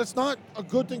 that's not a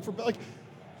good thing for like.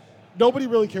 Nobody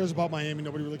really cares about Miami.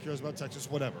 Nobody really cares about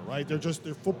Texas. Whatever, right? They're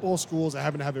football schools that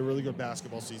happen to have a really good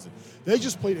basketball season. They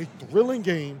just played a thrilling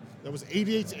game that was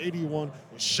 88-81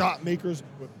 with shot makers,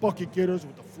 with bucket getters,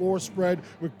 with the floor spread,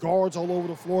 with guards all over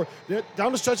the floor.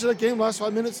 Down the stretch of that game, last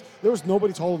 5 minutes, there was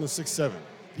nobody taller than 6'7".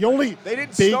 The only They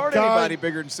didn't big start guy, anybody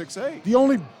bigger than 6'8". The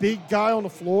only big guy on the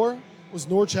floor was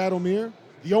Noor Chad Omier.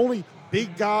 The only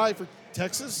big guy for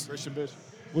Texas Christian Bishop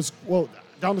was,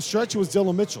 down the stretch, it was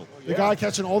Dylan Mitchell, the guy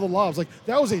catching all the lobs. Like,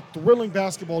 that was a thrilling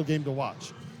basketball game to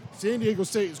watch. San Diego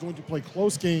State is going to play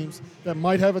close games that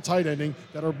might have a tight ending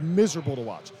that are miserable to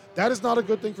watch. That is not a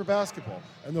good thing for basketball.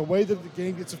 And the way that the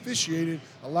game gets officiated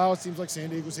allows teams like San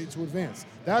Diego State to advance.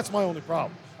 That's my only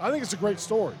problem. I think it's a great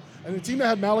story. And the team that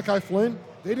had Malachi Flynn,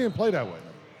 they didn't play that way.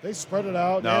 They spread it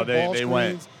out. No, they had ball they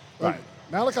went. screens. Like,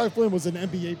 Malachi Flynn was an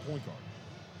NBA point guard.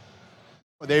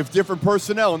 They have different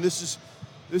personnel, and this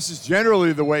is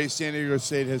generally the way San Diego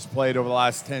State has played over the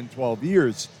last 10, 12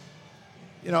 years.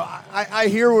 You know, I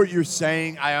hear what you're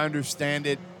saying. I understand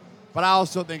it. But I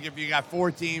also think if you got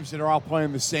four teams that are all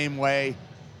playing the same way,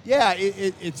 yeah,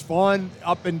 it's fun,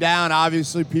 up and down.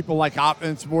 Obviously, people like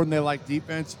offense more than they like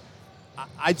defense.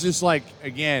 I just like,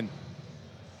 again,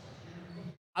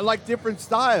 I like different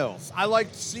styles. I like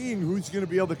seeing who's going to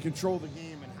be able to control the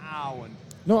game and how, and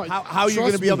how you're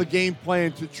going to be able to game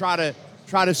plan to try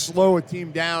to slow a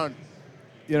team down.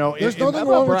 You know, There's nothing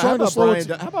wrong with trying to slow it.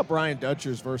 How about Brian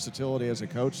Dutcher's versatility as a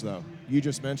coach, though? You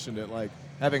just mentioned it, like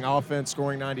having offense,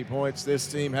 scoring 90 points, this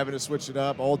team having to switch it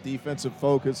up, all defensive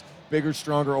focus, bigger,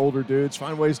 stronger, older dudes,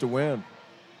 find ways to win.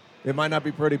 It might not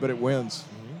be pretty, but it wins.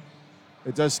 Mm-hmm.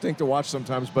 It does stink to watch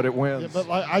sometimes, but it wins. Yeah, but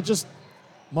like,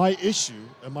 my issue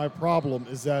and my problem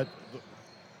is that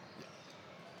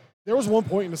there was one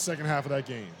point in the second half of that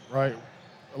game, right?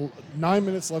 9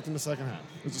 minutes left in the second half.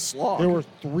 It was a slog. There were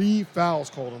 3 fouls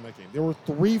called in that game. There were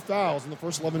 3 fouls in the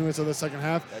first 11 minutes of the second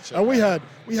half. And we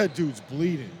had dudes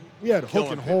bleeding, We had hook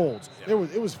Killing and people. holds. Yeah.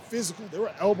 It was physical. There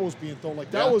were elbows being thrown.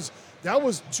 That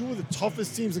was two of the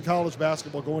toughest teams in college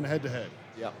basketball going head to head.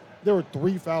 Yeah. There were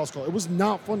 3 fouls called. It was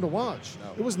not fun to watch.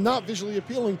 No. It was not visually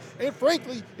appealing, and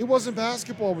frankly, it wasn't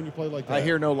basketball when you play like that. I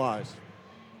hear no lies.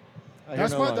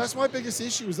 That's my biggest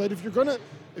issue is that if you're gonna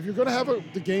have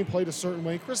the game played a certain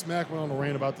way, Chris Mack went on a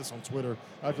rant about this on Twitter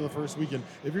after the first weekend.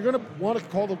 If you're gonna want to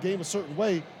call the game a certain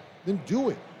way, then do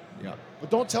it. Yeah. But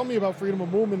don't tell me about freedom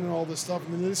of movement and all this stuff,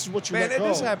 and then this is what you Man, let go.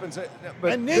 this happens.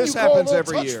 But and then this you call happens a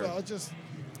every touch year. foul. It just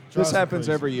This drives me happens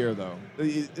crazy. every year, though.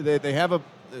 They have a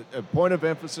point of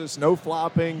emphasis, no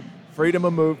flopping, freedom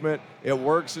of movement. It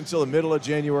works until the middle of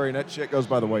January, and that shit goes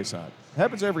by the wayside. It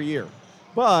happens every year.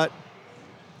 But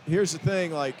here's the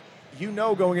thing, like,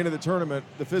 going into the tournament,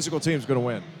 the physical team's going to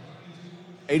win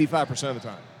 85% of the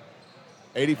time.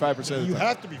 85% of the time. You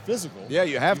have to be physical. Yeah,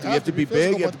 you have to. You have to be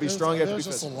big, you have to be strong, you have to be There's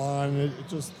just a physical. line.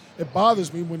 It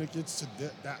bothers me when it gets to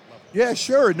that level. Yeah,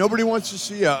 sure. Nobody wants to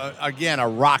see a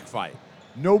rock fight.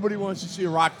 Nobody wants to see a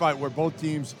rock fight where both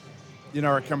teams,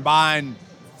 are combined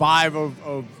 5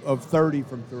 of 30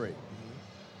 from 3.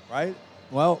 Right?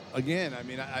 Well, again, I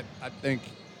mean, I think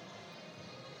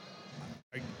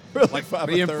Really, 5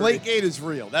 the of 30. Inflategate is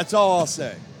real. That's all I'll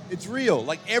say. It's real.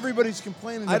 Like everybody's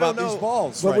complaining I about don't know. these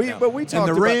balls, But right we- now. but we and talked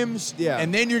the about- rims. yeah.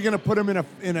 And then you're going to put them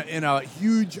in a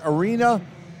huge arena.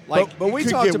 Like, but we it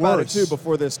could talked get about worse. it too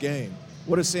before this game.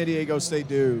 What does San Diego State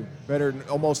do better than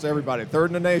almost everybody? Third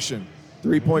in the nation,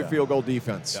 3-point field goal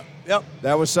defense. Yep.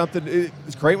 That was something.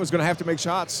 Creighton was going to have to make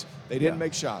shots. They didn't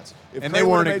make shots. If And they Creighton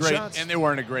weren't would've a made great shots- they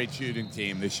weren't a great shooting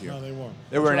team this year. No, they weren't.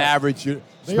 They were an That's right. average shooter,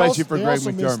 They especially also- for they Greg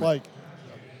also missed, McDermott.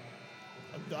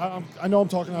 I know I'm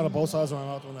talking out of both sides of my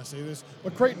mouth when I say this,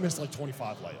 but Creighton missed like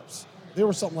 25 layups. They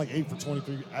were something like 8 for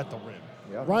 23 at the rim.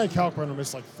 Yeah. Ryan Kalkbrenner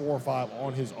missed like 4 or 5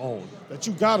 on his own that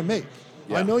you got to make.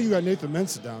 Yeah. I know you got Nathan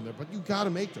Mensah down there, but you got to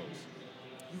make those.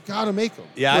 You got to make them.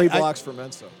 Yeah, 3 blocks for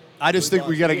Mensah. I just think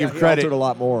we got to give He credit altered a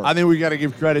lot more. I think we got to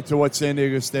give credit to what San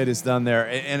Diego State has done there,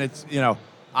 and it's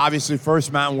obviously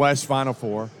first Mountain West Final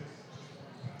Four,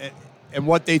 and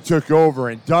what they took over,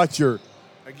 and Dutcher,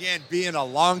 again being a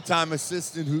longtime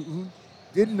assistant who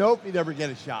didn't know if he'd ever get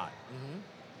a shot,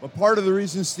 but part of the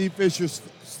reason Steve Fisher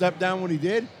stepped down when he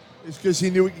did is because he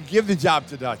knew he could give the job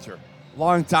to Dutcher,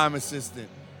 longtime assistant,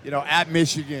 at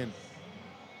Michigan,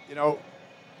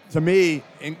 To me,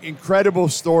 incredible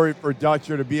story for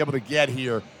Dutcher to be able to get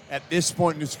here at this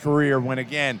point in his career when,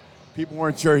 again, people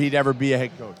weren't sure he'd ever be a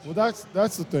head coach. Well,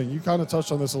 that's the thing. You kind of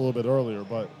touched on this a little bit earlier,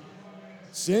 but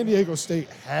San Diego State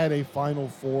had a Final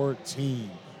Four team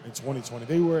in 2020.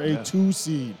 They were a 2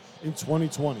 seed in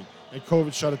 2020, and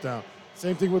COVID shut it down.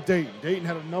 Same thing with Dayton. Dayton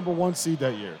had a number 1 seed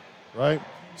that year, right?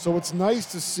 So it's nice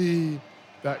to see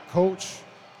that coach,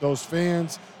 those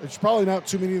fans. It's probably not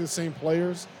too many of the same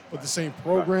players, but the same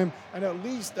program, and at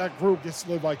least that group gets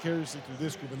to live vicariously through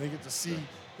this group, and they get to see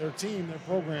their team, their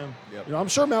program. Yep. I'm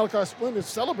sure Malachi Splint is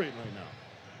celebrating right now.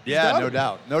 Yeah,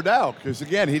 gotta no doubt. Because,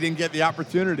 again, he didn't get the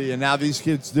opportunity, and now these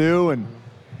kids do. And,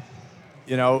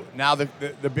 now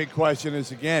the big question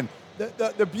is, again,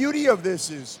 the beauty of this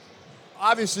is,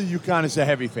 obviously UConn is a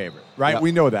heavy favorite, right? Yep.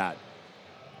 We know that.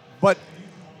 But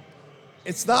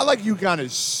it's not like UConn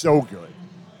is so good.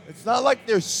 It's not like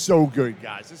they're so good,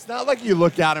 guys. It's not like you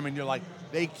look at them and you're like,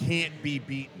 they can't be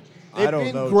beaten. They've I don't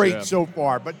been know, great Jim. so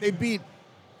far, but they beat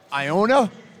Iona.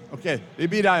 Okay, they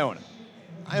beat Iona.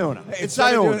 It's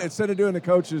Iona. Instead of doing the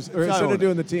coaches, or instead Iona. of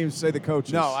doing the teams, say the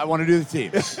coaches. No, I want to do the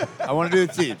teams. I want to do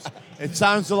the teams. It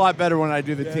sounds a lot better when I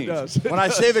do the Yeah, it teams. does. It When I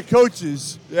say the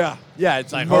coaches, Yeah.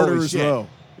 it's like, holy Murderers shit. Row.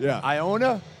 Yeah.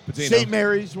 Iona, Patino. St.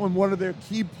 Mary's, when one of their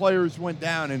key players went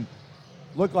down and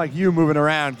looked like you moving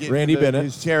around, getting Randy Bennett.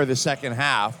 his chair the second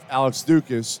half, Alex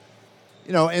Dukas.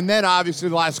 And then obviously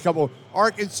the last couple,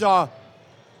 Arkansas, a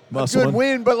Musselman. good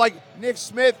win, but like Nick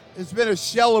Smith has been a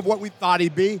shell of what we thought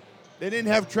he'd be. They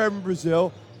didn't have Trevor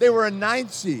Brazil. They were a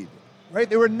 9th seed, right?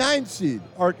 They were a 9th seed,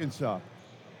 Arkansas.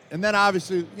 And then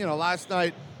obviously, last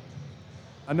night,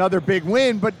 another big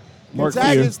win, but Mark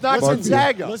Gonzaga Few. is not Mark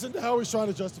Gonzaga. Listen to how he's trying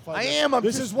to justify I this. am. I'm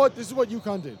This just- is what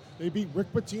UConn did. They beat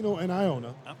Rick Pitino and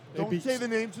Iona. They Don't say the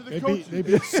names of the they coaches. They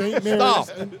beat St. Mary's. Stop.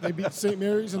 And they beat St.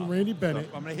 Mary's and Randy Bennett.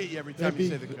 I'm going to hit you every They time you beat,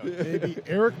 say the coach. they beat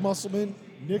Eric Musselman,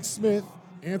 Nick Smith,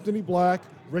 Anthony Black,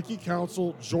 Ricky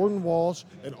Council, Jordan Walsh,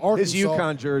 and Arkansas. His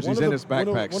UConn jersey's One of in the- his backpack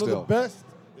one of still. the best.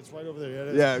 It's right over there. Yeah, it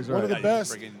is. Yeah, he's One of right. the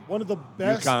best. Friggin' One of the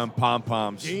best. UConn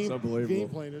pom-poms. Game, unbelievable. game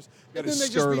planners. Got And his then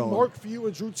they just skirt beat on. Mark Few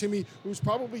and Drew Timme, who's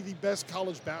probably the best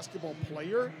college basketball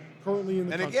player currently in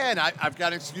the And country. again, I've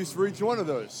got an excuse for each one of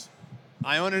those.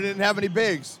 Iona didn't have any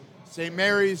bigs. St.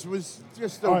 Mary's was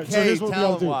just All right, so okay here's what we got to do.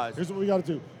 talent-wise. Here's what we got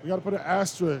to do. We got to put an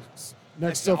asterisk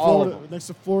next to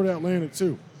Florida Atlantic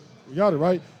too. You got it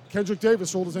right. Kendrick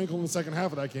Davis rolled his ankle in the second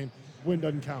half of that game. Win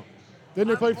doesn't count. Then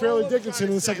they played Fairleigh Dickinson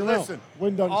in the second round.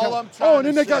 Win doesn't count. And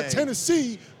then they got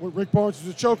Tennessee with Rick Barnes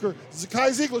was a choker.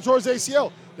 Zakai Ziegler towards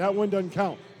ACL. That win doesn't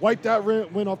count. Wipe that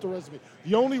win off the resume.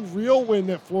 The only real win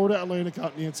that Florida Atlantic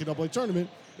got in the NCAA tournament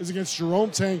is against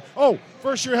Jerome Tang. Oh,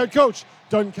 first-year head coach.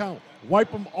 Doesn't count.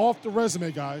 Wipe them off the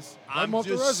resume, guys. I'm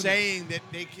just saying that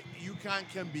UConn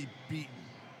can be beaten.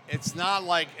 It's not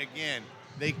like, again,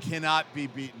 they cannot be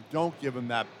beaten. Don't give them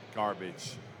that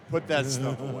garbage. Put that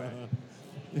stuff away.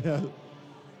 Yeah.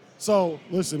 So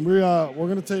listen, we're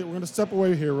gonna step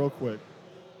away here real quick.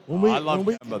 When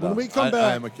we come back,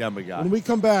 I am a Kemba guy. When we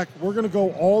come back, we're gonna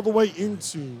go all the way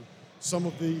into some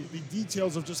of the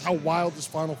details of just how wild this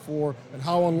Final Four and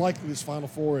how unlikely this Final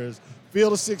Four is.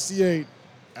 Field of 68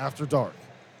 after dark.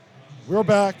 We're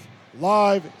back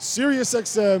live, Sirius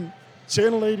XM,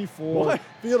 Channel 84. What?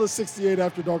 Field of 68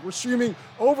 after dark. We're streaming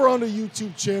over on the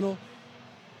YouTube channel.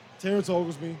 Terrence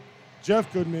Oglesby,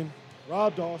 Jeff Goodman,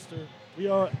 Rob Doster. We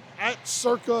are at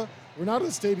Circa. We're not at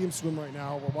the Stadium Swim right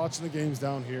now. We're watching the games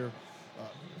down here.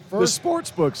 The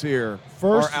sports books here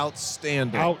are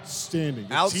outstanding. Outstanding.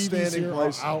 The Outstanding TVs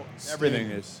place. are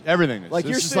outstanding. Everything is. Like This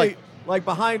you're is seeing, like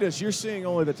behind us, you're seeing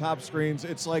only the top screens.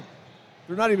 It's like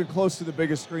they're not even close to the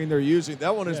biggest screen they're using.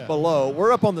 That one is below.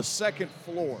 We're up on the second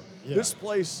floor. Yeah. This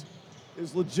place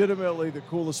is legitimately the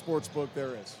coolest sports book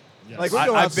there is. Yes. Like we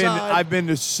go outside. I've been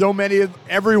to so many of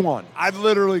everyone. I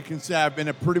literally can say I've been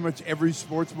to pretty much every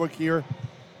sports book here,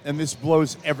 and this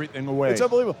blows everything away. It's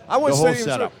unbelievable. I went The whole Stadium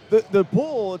setup. Swim. The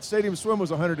pool at Stadium Swim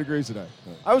was 100 degrees today.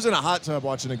 I was in a hot tub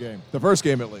watching a game. The first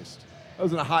game, at least. I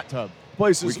was in a hot tub.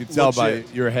 Place is We can tell by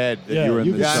legit. your head that you were in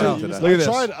you the can sun see- today. Look at this.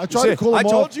 I tried to cool I him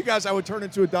told off. you guys I would turn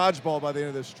into a dodgeball by the end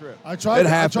of this trip. I tried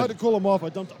happened. to cool him off. I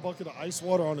dumped a bucket of ice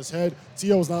water on his head.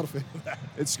 T.O. was not a fan of that.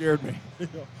 It scared me.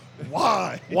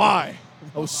 Why? Why?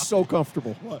 I was so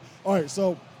comfortable. What? All right,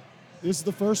 so this is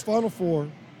the first Final Four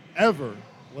ever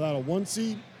without a 1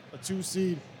 seed, a 2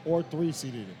 seed, or a 3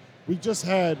 seed in it. We just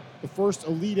had the first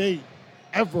Elite Eight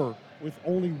ever with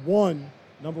only one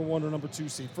number 1 or number 2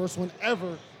 seed. First one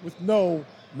ever with no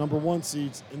number 1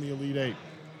 seeds in the Elite Eight.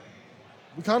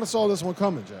 We kind of saw this one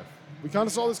coming, Jeff. We kind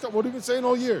of saw this coming. What have we been saying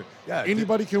all year? Yeah,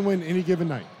 Anybody can win any given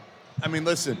night. I mean,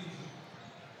 listen,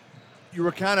 you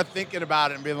were kind of thinking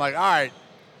about it and being like, all right,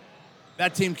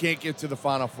 that team can't get to the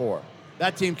Final Four.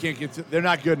 That team can't get to, they're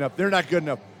not good enough. They're not good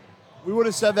enough. We would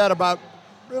have said that about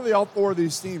really all 4 of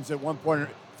these teams at one point.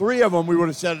 3 of them we would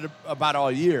have said it about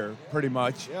all year, pretty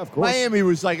much. Yeah, of course. Miami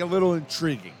was like a little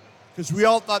intriguing because we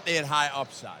all thought they had high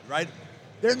upside, right?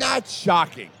 They're not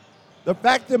shocking. The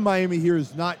fact that Miami here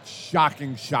is not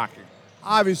shocking.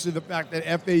 Obviously, the fact that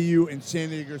FAU and San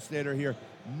Diego State are here,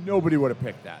 nobody would have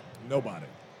picked that. Nobody.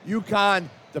 UConn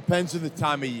depends on the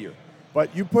time of year.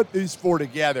 But you put these 4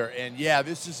 together, and, yeah,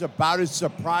 this is about as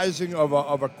surprising of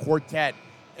a quartet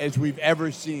as we've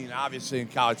ever seen, obviously, in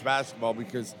college basketball,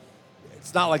 because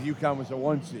it's not like UConn was a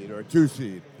 1 seed or a 2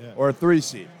 seed or a 3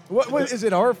 seed. What, is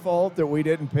it our fault that we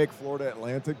didn't pick Florida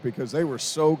Atlantic because they were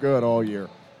so good all year?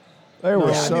 They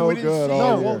were so good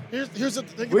all year. Well, here's the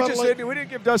thing We about just it. we didn't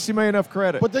give Dusty May enough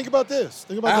credit. But think about this.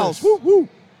 Think about Owls. this. Woo, woo.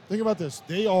 Think about this.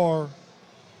 They are,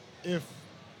 if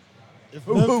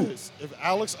Woo, woo. Memphis, if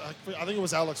Alex, I think it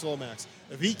was Alex Lomax,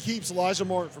 if he keeps Elijah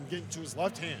Martin from getting to his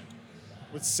left hand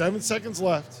with 7 seconds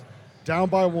left, down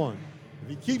by 1, if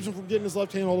he keeps him from getting his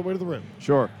left hand all the way to the rim,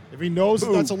 Sure. if he knows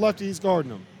that that's a lefty, he's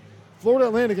guarding him. Florida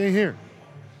Atlantic ain't here.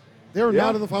 They are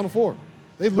not in the Final Four.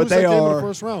 They lose that game in the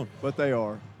first round. But they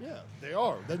are. Yeah, they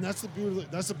are. Then that's the beauty.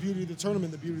 That's the beauty of the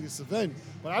tournament, the beauty of this event.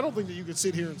 But I don't think that you could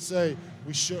sit here and say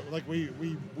we should, like we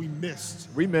missed.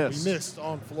 We missed. We missed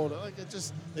on Florida. Like it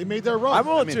just they made their run. I'm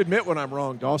willing to admit when I'm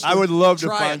wrong, Dawson. I would love to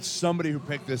Try find it. somebody who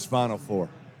picked this Final Four.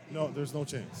 No, there's no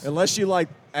chance. Unless you like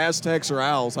Aztecs or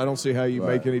Owls, I don't see how you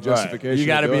make any justification. You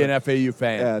got to to be do it. an FAU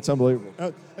fan. Yeah, it's unbelievable.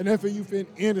 An FAU fan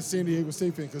and a San Diego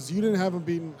State fan because you didn't have them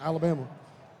beating Alabama.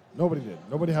 Nobody did.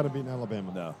 Nobody had them beating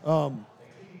Alabama. No.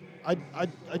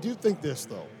 I do think this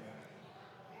though.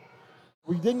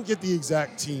 We didn't get the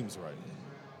exact teams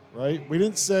right? We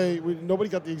didn't say nobody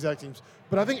got the exact teams,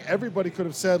 but I think everybody could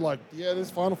have said like, yeah, this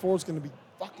Final Four is going to be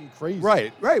fucking crazy.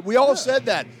 Right. We all said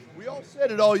that. We all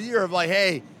said it all year of like,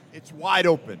 hey, it's wide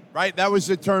open, right? That was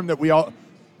the term that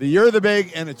the year of the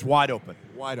big, and it's wide open.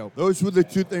 Wide open. Those were the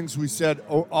 2 things we said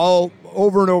all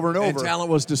over and over and over. And talent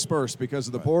was dispersed because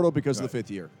of the portal, because of the 5th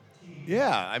year.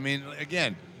 Yeah, I mean,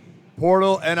 again,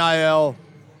 portal, NIL,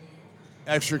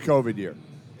 extra COVID year.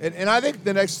 And I think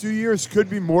the next 2 years could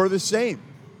be more of the same.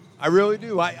 I really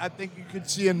do. I think you could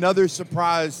see another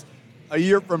surprise a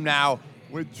year from now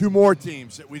with two more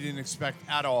teams that we didn't expect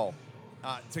at all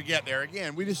to get there.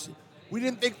 Again, we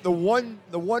didn't think the one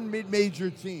mid-major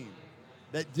team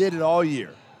that did it all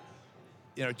year.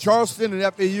 You know, Charleston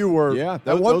and FAU were. Yeah,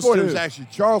 at one those point two. it was actually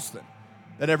Charleston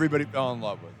that everybody fell in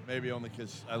love with. Maybe only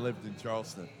because I lived in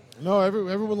Charleston. No,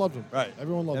 everyone loved him. Right.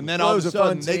 Everyone loved him. And then Well, all it of was a a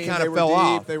fun sudden they team. kind They of were fell deep.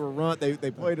 off. They were run.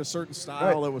 They played a certain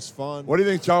style. Right. It was fun. What do you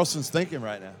think Charleston's thinking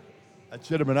right now? That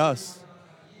should have been us.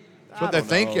 That's what they're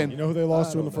thinking. You know who they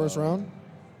lost to in the first round?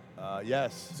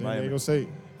 Yes. San Diego State.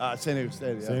 San Diego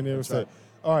State, yeah. San Diego That's State. right.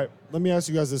 All right, let me ask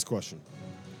you guys this question.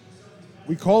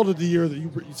 We called it the year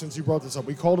that since you brought this up,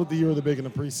 we called it the year of the big in the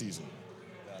preseason.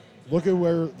 Look at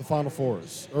where the Final Four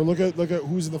is, or look at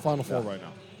who's in the Final Four right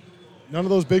now. None of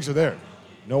those bigs are there.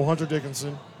 No Hunter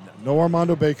Dickinson, no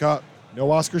Armando Bacot,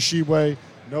 no Oscar Tshiebwe,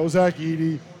 no Zach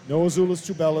Edey, no Azuolas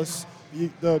Tubelis.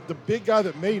 The big guy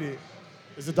that made it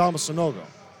is Adama Sanogo.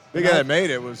 Big guy that made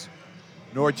it was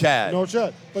Norchad.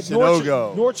 Norchad. But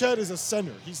Sanogo. Norchad is a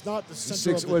center. He's not the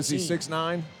center of the Was team. he 6'9"?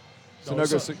 No, Sanogo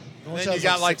so- six. And then you Norchad's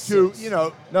got like 6'6". two, you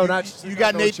know. No, you, not you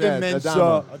got not Nathan Norchad,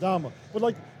 Mensah. Adama. But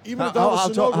like even How, Adama how,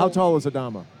 Sanogo, how tall is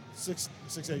Adama? 6'8",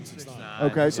 6'9".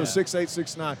 Okay, so Yeah. 6'8",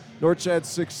 6'9". Norchad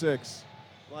 6'6".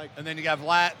 And then you got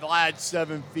Vlad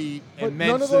 7 feet, and But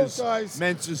none of those Mensah's guys-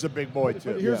 Mensah's a big boy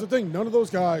too. But here's the thing: none of those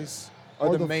guys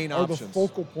Are the main are options. the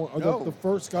focal point, are No. the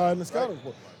first guy in the scouting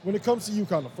report. When it comes to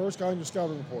UConn, the first guy in your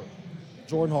scouting report,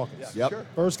 Jordan Hawkins. Yep. Sure.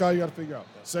 First guy you got to figure out.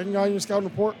 Second guy in your scouting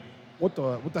report, what the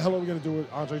hell are we going to do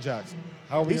with Andre Jackson?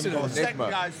 How are we He's going to an do The it? second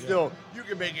guy still, you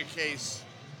can make a case.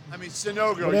 I mean,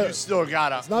 Sanogo, Whatever. you still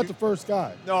gotta. It's not the first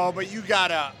guy. No, but you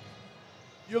gotta.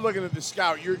 You're looking at the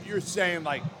scout. You're saying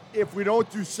like, if we don't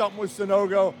do something with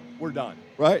Sanogo, we're done.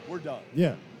 Right. We're done.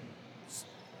 Yeah.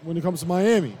 When it comes to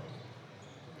Miami,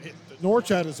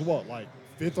 Norchad is what, like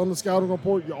fifth on the scouting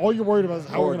report? All you're worried about is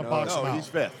how we're going to box him No, out. he's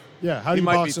fifth. Yeah, how He do you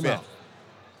might box be him fifth. out?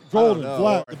 Golden, know.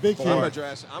 Flat, the big I'm kid.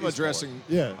 addressing.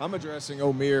 Yeah. I'm addressing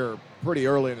O'Meara pretty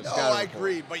early in the No, scouting I report.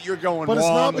 agree, but you're going But it's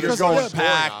not long. You're because going of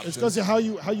that. pack. It's because of how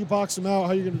you box them out,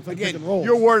 how you're going to pick Again, and roll.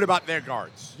 you're worried about their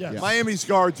guards. Yes. Miami's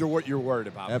guards are what you're worried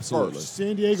about. Absolutely. First.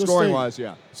 San Diego Scoring State. wise,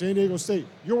 yeah. San Diego State.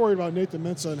 You're worried about Nathan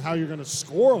Mensah and how you're going to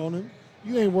score on him.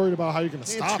 You ain't worried about how you're going to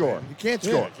Can't stop score. him. You can't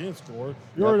Yeah, score. you can't score.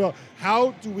 You're worried about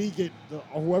how do we get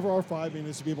whoever our 5-man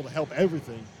is to be able to help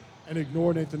everything and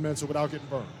ignore Nathan Mensah without getting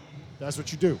burned. That's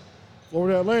what you do.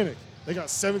 Florida Atlantic. They got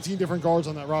 17 different guards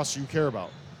on that roster you care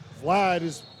about. Vlad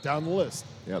is down the list.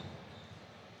 Yep.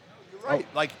 You're right.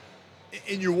 Like,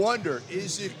 and you wonder,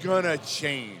 is it going to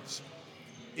change?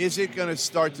 Is it going to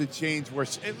start to change where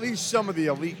at least some of the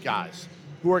elite guys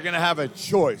who are going to have a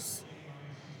choice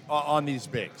on these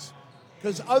bigs?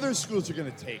 Because other schools are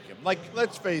going to take him. Like,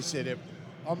 let's face it, if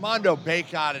Armando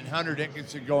Bacot and Hunter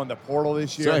Dickinson go in the portal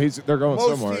this year, they're going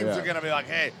most somewhere, teams yeah. are going to be like,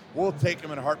 hey, we'll take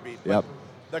him in a heartbeat. Yep.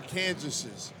 But the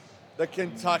Kansases, the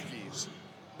Kentuckys,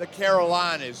 the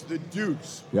Carolinas, the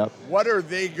Dukes. Yep. What are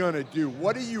they going to do?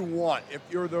 What do you want if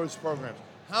you're those programs?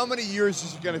 How many years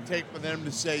is it going to take for them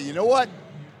to say, you know what?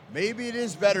 Maybe it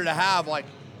is better to have like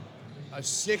a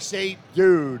 6'8"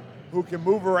 dude who can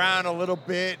move around a little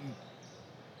bit. And,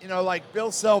 you know, like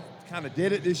Bill Self kind of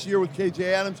did it this year with KJ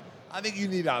Adams. I think you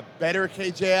need a better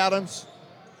KJ Adams,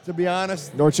 to be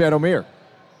honest. Norchad O'Meara.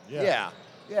 Yeah.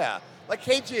 Like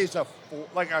KJ is a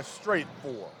straight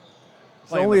 4.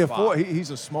 It's only a 4. He's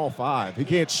a small 5. He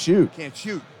can't shoot. Can't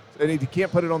shoot. And he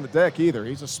can't put it on the deck either.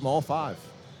 He's a small 5.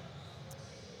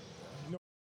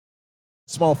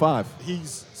 Small 5.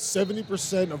 He's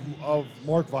 70% of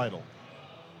Mark Vital.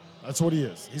 That's what he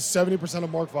is. He's 70%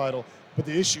 of Mark Vital. But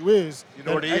the issue is, You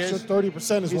know what he extra is?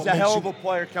 30% is He's what a makes hell you of a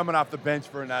player coming off the bench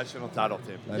for a national title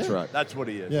team. That's right. That's what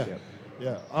he is.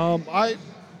 Yeah.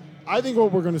 I think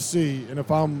what we're going to see, and if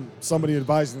I'm somebody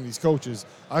advising these coaches,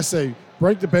 I say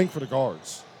break the bank for the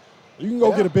guards. You can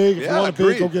go get a big. If you want a big,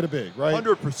 agreed. go get a big, right?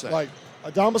 100%. Like,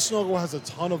 Adama Sanogo has a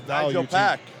ton of value. Nigel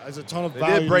Pack. Has a ton of They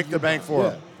value. did break to the bank UConn. for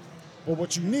Yeah. him. But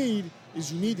what you need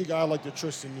is the guy like the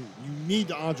Tristan Newton. You need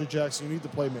the Andre Jackson. You need the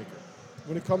playmaker.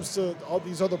 When it comes to all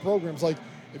these other programs, like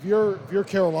if you're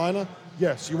Carolina,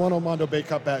 yes, you want Armando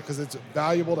Bacot back because it's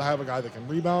valuable to have a guy that can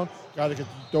rebound, a guy that can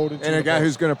throw it into And a the guy post.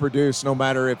 who's going to produce no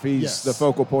matter if he's Yes. the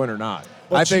focal point or not.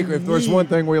 But I think you if there's need- one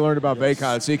thing we learned about Yes.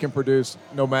 Bacot, is he can produce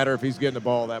no matter if he's getting the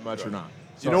ball that much or not.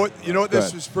 You know what? You know what Go this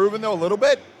ahead. was proven though a little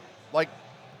bit, like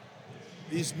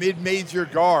these mid-major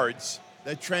guards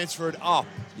that transferred up.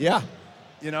 Yeah.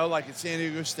 You know, like at San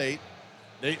Diego State,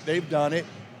 they've done it,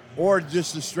 or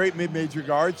just the straight mid-major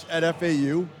guards at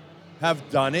FAU have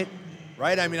done it,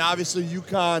 right? I mean, obviously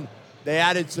UConn, they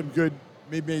added some good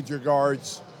mid-major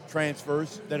guards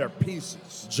transfers that are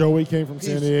pieces. Joey came from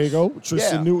San Pieces. Diego.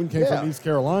 Tristan Yeah. Newton came Yeah. from East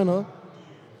Carolina.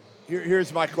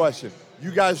 Here's my question.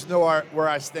 You guys know where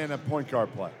I stand on point guard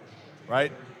play,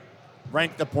 right?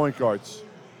 Rank the point guards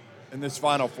in this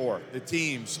Final Four, the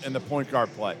teams and the point guard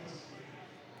play.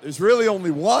 There's really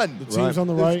only one. The teams on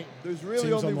the right. There's really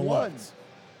teams only on the one left.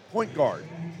 point guard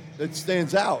that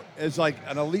stands out as like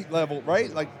an elite level,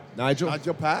 right? Like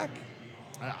Nigel Pack.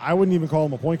 I wouldn't even call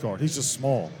him a point guard. He's just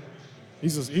small.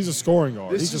 He's a scoring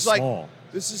guard. He's just small.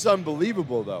 This is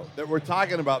unbelievable, though, that we're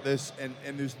talking about this. And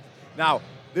there's now,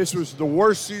 this was the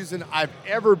worst season I've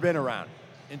ever been around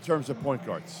in terms of point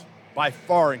guards, by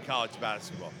far, in college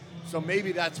basketball. So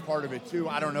maybe that's part of it, too.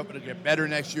 I don't know if it'll get better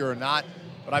next year or not,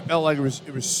 but I felt like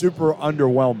it was super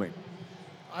underwhelming.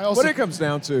 What it comes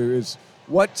down to is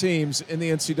what teams in the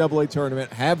NCAA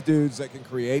tournament have dudes that can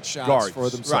create shots Guards. for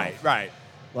themselves. Right.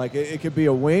 Like it could be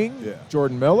a wing,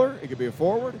 Jordan Miller. It could be a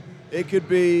forward. It could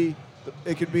be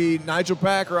Nigel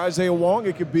Pack or Isaiah Wong.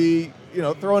 It could be,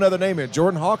 throw another name in.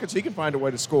 Jordan Hawkins. He can find a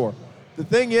way to score. The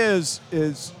thing is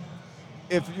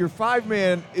if your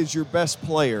 5-man is your best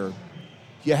player,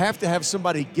 you have to have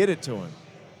somebody get it to him.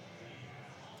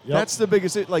 Yep. That's the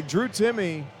biggest thing. Like Drew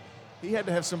Timme, he had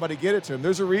to have somebody get it to him.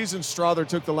 There's a reason Strother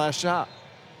took the last shot.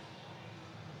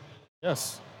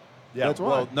 Yes. Yeah. That's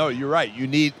well, right. no, you're right.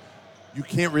 You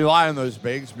can't rely on those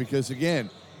bigs because, again,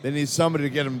 they need somebody to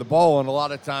get them the ball, and a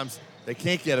lot of times they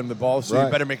can't get them the ball, so you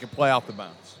better make a play off the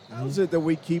bounce. How is it that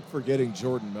we keep forgetting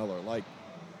Jordan Miller? Like,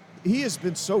 he has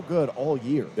been so good all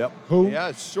year. Yep. Who? Yeah,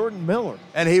 it's Jordan Miller.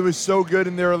 And he was so good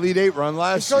in their Elite Eight run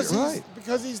last year.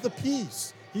 Because he's the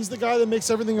piece. He's the guy that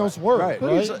makes everything else work. Right.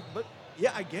 But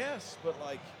yeah, I guess. But,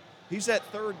 he's that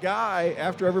third guy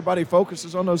after everybody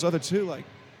focuses on those other two. Like,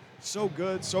 so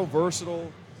good, so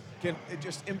versatile. It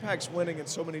just impacts winning in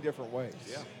so many different ways.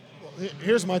 Yeah. Well,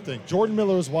 here's my thing. Jordan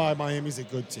Miller is why Miami's a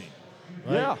good team.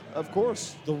 Right? Yeah, of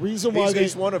course. The reason why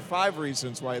he's one of 5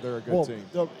 reasons why they're a good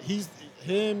team. He's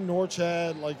him,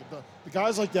 Norchad, the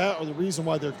guys like that are the reason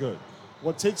why they're good.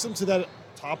 What takes them to that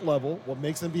top level, what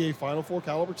makes them be a Final Four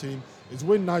caliber team, is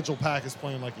when Nigel Pack is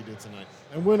playing like he did tonight,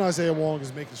 and when Isaiah Wong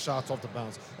is making shots off the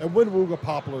bounce, and when Ruga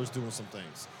Poplar is doing some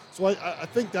things. So I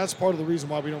think that's part of the reason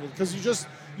why we don't, because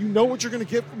you know what you're going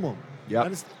to get from them. Yeah.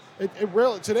 And it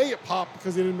rarely, today it popped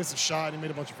because he didn't miss a shot and he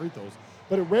made a bunch of free throws.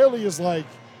 But it rarely is like,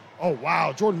 oh,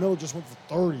 wow, Jordan Miller just went for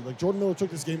 30. Like, Jordan Miller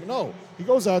took this game. No, he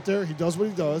goes out there, he does what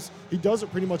he does. He does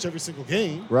it pretty much every single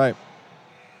game. Right.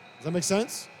 Does that make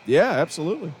sense? Yeah,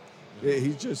 absolutely. Yeah,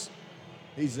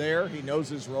 he's there. He knows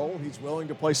his role. He's willing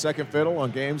to play second fiddle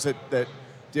on games that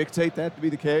dictate that to be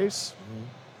the case. Mm-hmm.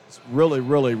 It's really,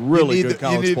 really, really good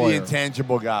college player. You need the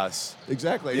intangible guys.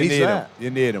 Exactly. You need him. You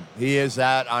need him. He is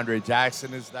that. Andre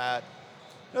Jackson is that.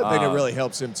 The thing that really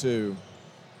helps him, too,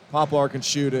 Poplar can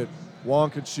shoot it. Wong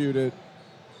can shoot it.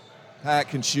 Pat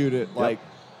can shoot it. Yep.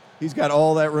 He's got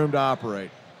all that room to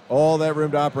operate. All that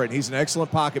room to operate. He's an excellent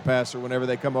pocket passer whenever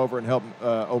they come over and help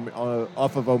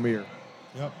off of Omier.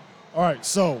 Yep. All right,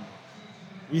 so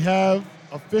we have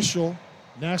official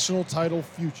national title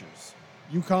futures.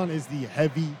 UConn is the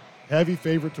heavy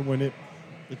favorite to win it.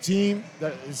 The team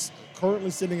that is currently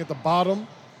sitting at the bottom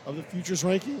of the futures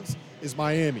rankings is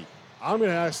Miami. I'm going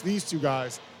to ask these two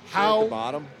guys how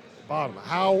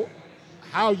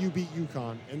you beat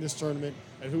UConn in this tournament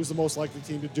and who's the most likely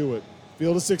team to do it.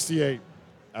 Field of 68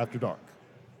 after dark.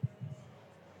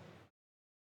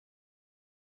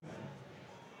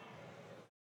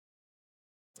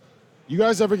 You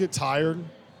guys ever get tired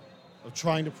of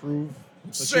trying to prove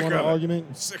that you won an argument?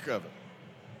 I'm sick of it.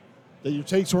 That your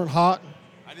takes weren't hot?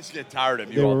 I just get tired of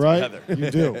they you were right.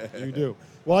 altogether. You do.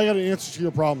 Well, I got an answer to your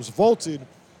problems. Vaulted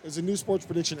is a new sports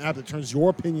prediction app that turns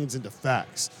your opinions into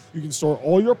facts. You can store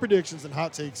all your predictions and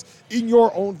hot takes in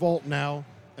your own vault now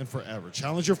and forever.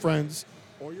 Challenge your friends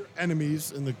or your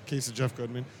enemies, in the case of Jeff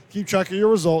Goodman. Keep track of your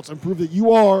results and prove that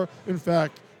you are, in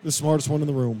fact, the smartest one in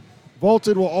the room.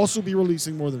 Vaulted will also be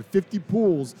releasing more than 50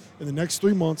 pools in the next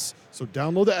 3 months, so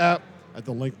download the app at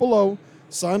the link below,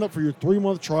 sign up for your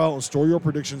 3-month trial, and store your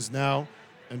predictions now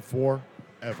and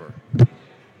forever.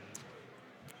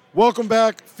 Welcome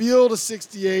back. Field of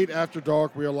 68 After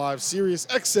Dark. We are live, Sirius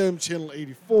XM Channel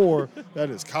 84. That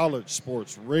is College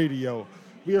Sports Radio.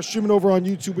 We are streaming over on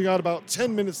YouTube. We got about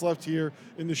 10 minutes left here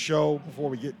in the show before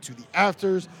we get to the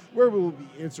afters, where we will be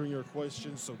answering your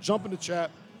questions. So jump in the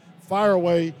chat, fire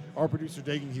away. Our producer,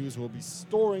 Dagan Hughes, will be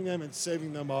storing them and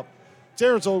saving them up.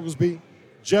 Terrence Oglesby,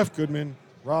 Jeff Goodman,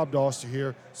 Rob Doster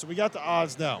here. So we got the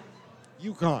odds now.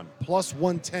 UConn, plus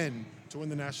 110 to win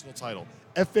the national title.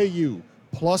 FAU,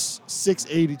 plus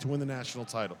 680 to win the national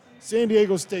title. San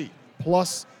Diego State,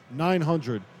 plus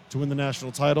 900 to win the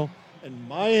national title. And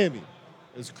Miami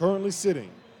is currently sitting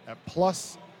at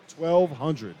plus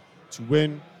 1,200 to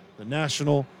win the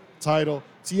national title.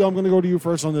 T.O., I'm going to go to you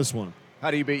first on this one.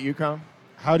 How do you beat UConn?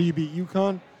 How do you beat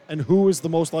UConn? And who is the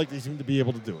most likely team to be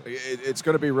able to do it? It's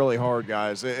going to be really hard,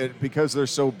 guys, because they're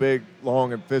so big,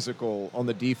 long, and physical on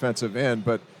the defensive end.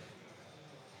 But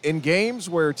in games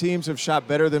where teams have shot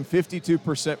better than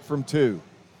 52% from two,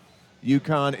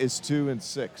 UConn is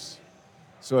 2-6.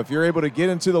 So if you're able to get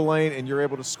into the lane and you're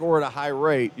able to score at a high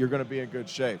rate, you're going to be in good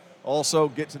shape. Also,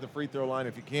 get to the free throw line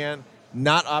if you can.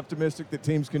 Not optimistic that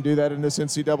teams can do that in this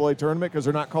NCAA tournament because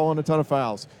they're not calling a ton of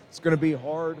fouls. It's going to be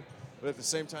hard, but at the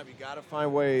same time, you got to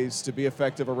find ways to be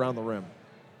effective around the rim.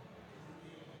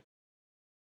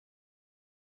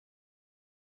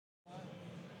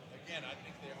 Again, I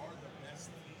think they are the best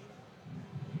team.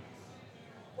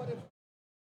 What if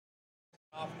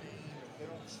off the if they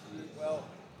don't shoot it well?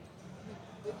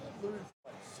 They did lose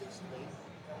like 6 of 8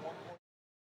 at one point.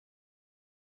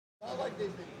 Not like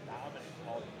they've been dominant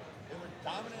all year. They were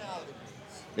dominant out of the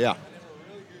gates. Yeah. And they were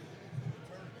really good in the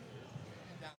tournament.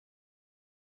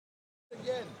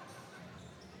 Again,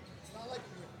 it's not like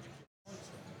you can punch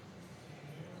them.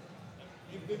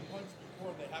 You've been punched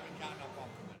before, they haven't gotten up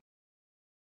off the mat.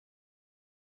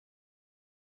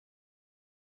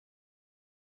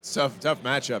 Tough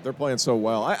matchup. They're playing so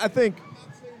well. I think. I'm not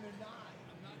saying they're not.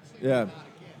 I'm not saying Yeah. they're not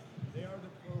again. They are the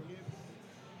prohibited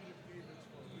favorites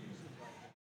for a reason right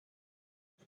now.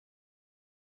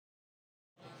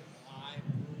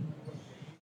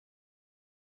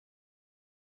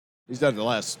 He's done the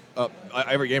last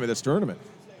every game of this tournament.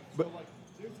 But So, like,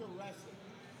 there's a wrestler.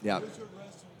 yeah, There's a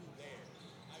wrestler there.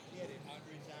 I get it.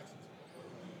 Andre Jackson's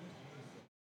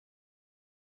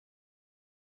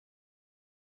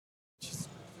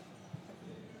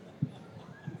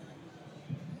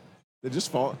they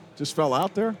just fell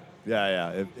out there.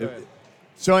 Yeah.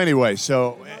 So anyway, as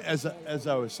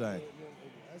I was saying,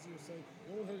 As you were saying,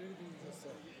 no one heard anything you just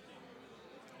said.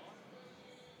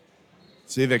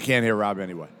 see, they can't hear Rob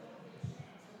anyway.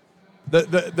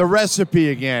 The recipe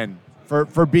again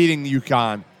for beating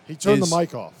UConn. He turned is- the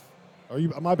mic off.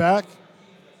 Am I back?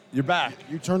 You're back.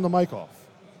 You turned the mic off.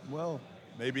 Well,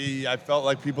 maybe I felt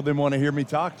like people didn't want to hear me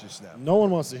talk just now. No one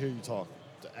wants to hear you talk.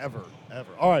 Ever.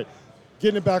 All right.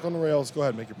 Getting it back on the rails. Go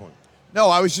ahead. Make your point. No,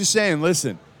 I was just saying,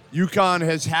 listen, UConn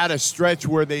has had a stretch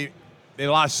where they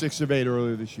lost 6 of 8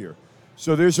 earlier this year.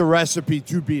 So there's a recipe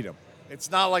to beat them. It's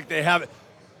not like they have it.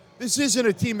 This isn't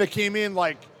a team that came in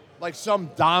like some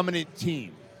dominant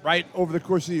team, right? Over the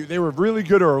course of the year. They were really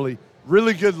good early,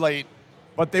 really good late,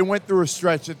 but they went through a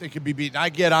stretch that they could be beaten. I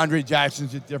get Andre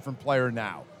Jackson's a different player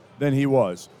now than he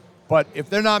was. But if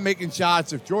they're not making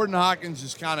shots, if Jordan Hawkins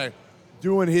is kind of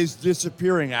doing his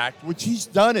disappearing act, which he's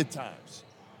done at times,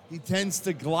 he tends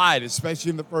to glide,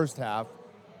 especially in the first half.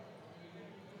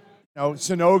 You know,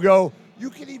 Sanogo, you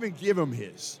can even give him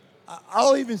his.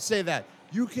 I'll even say that.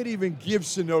 You could even give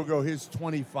Sanogo his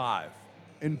 25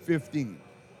 and 15.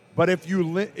 But if you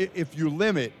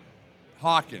limit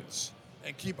Hawkins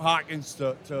and keep Hawkins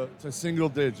to single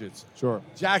digits, Sure.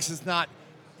 Jackson's not.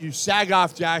 You sag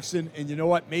off Jackson, and you know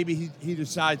what? Maybe he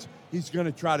decides he's going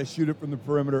to try to shoot it from the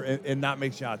perimeter and not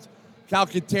make shots.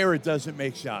 Calcaterra doesn't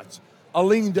make shots.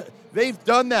 Aline, they've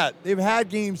done that. They've had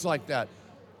games like that.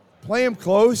 Play them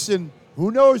close, and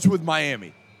who knows with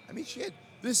Miami? I mean, shit.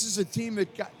 This is a team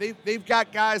that they've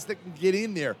got guys that can get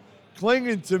in there.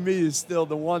 Klingon to me is still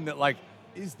the one that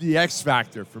is the X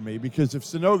factor for me because if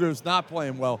Sanogo's not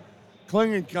playing well,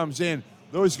 Klingon comes in.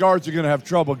 Those guards are going to have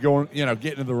trouble getting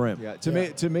to the rim. Yeah,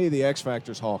 to me, the X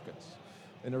factor is Hawkins,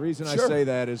 and the reason I say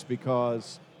that is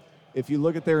because if you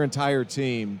look at their entire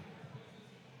team,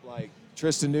 like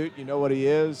Tristan Newt, you know what he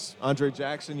is. Andre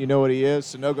Jackson, you know what he is.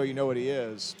 Sanogo, you know what he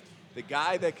is. The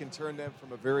guy that can turn them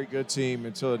from a very good team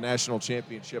into a national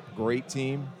championship great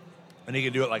team. And he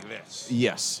can do it like this.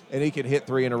 Yes, and he can hit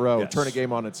 3 in a row, Yes. turn a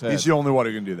game on its head. He's the only one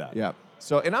who can do that. Yeah.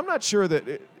 So, and I'm not sure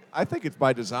that. I think it's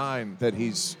by design that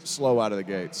he's slow out of the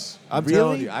gates. I'm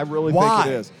telling you, I really Why?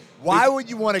 think it is. Why would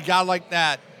you want a guy like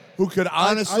that who could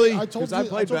honestly I told you, I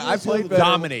played better.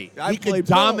 dominate? I He could played-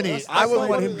 dominate. No, I would not want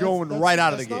what him it- going that's- right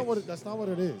out of the that's not gate. what that's not what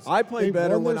it is. I played They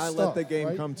better run when their I let stuff, the game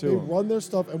right? come to They them. run their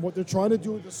stuff, and what they're trying to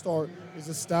do at the start is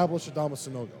establish Adama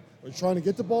Sanogo. They're trying to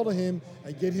get the ball to him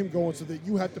and get him going so that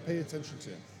you have to pay attention to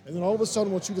him. And then all of a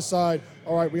sudden, once you decide,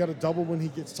 all right, we got to double when he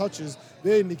gets touches,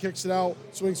 then he kicks it out,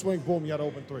 swing, boom, you got to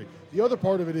open 3. The other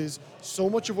part of it is so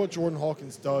much of what Jordan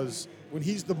Hawkins does when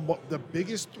he's the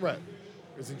biggest threat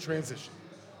is in transition.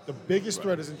 The biggest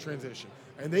threat is in transition.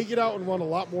 And they get out and run a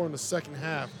lot more in the second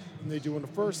half than they do in the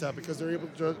first half because they're able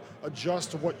to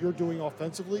adjust to what you're doing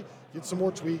offensively, get some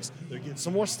more tweaks, they get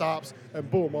some more stops, and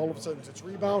boom, all of a sudden it's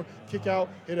rebound, kick out,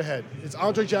 hit ahead. It's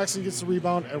Andre Jackson gets the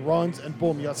rebound and runs, and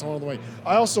boom, you got someone on the way.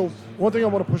 One thing I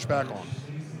want to push back on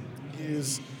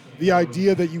is the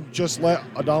idea that you just let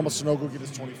Adama Sanogo get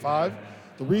his 25.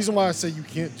 The reason why I say you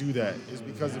can't do that is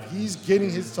because if he's getting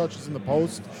his touches in the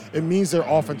post, it means their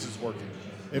offense is working.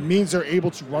 It means they're able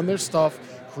to run their stuff,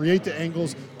 create the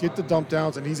angles, get the dump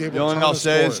downs, and he's able to The only thing I'll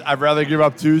say is I'd rather give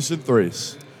up 2s than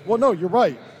 3s. Well, no, you're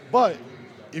right. But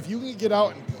if you can get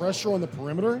out and pressure on the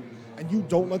perimeter and you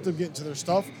don't let them get into their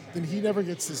stuff, then he never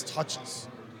gets his touches.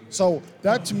 So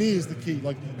that, to me, is the key.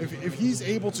 Like, if he's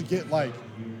able to get,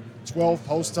 12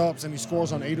 post-ups and he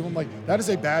scores on 8 of them, that is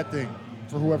a bad thing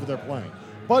for whoever they're playing.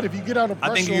 But if you get out and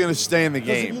pressure, I think you're going to stay in the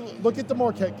game. If you look at the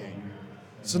Marquette game.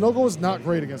 Sanogo was not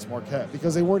great against Marquette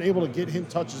because they weren't able to get him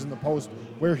touches in the post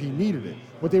where he needed it.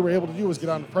 What they were able to do was get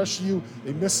out and pressure you.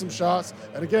 They missed some shots.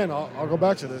 And again, I'll go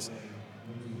back to this.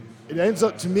 It ends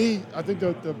up, to me, I think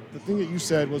the thing that you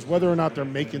said was whether or not they're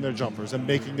making their jumpers and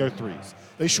making their threes.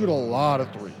 They shoot a lot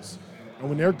of threes. And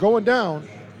when they're going down,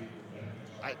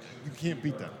 you can't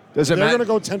beat them. They're going to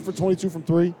go 10 for 22 from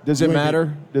 3. Does it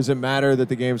matter? Does it matter that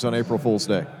the game's on April Fool's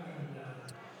Day?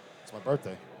 It's my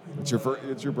birthday. It's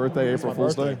your birthday, April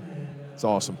Fool's Day? It's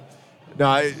awesome.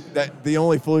 No, the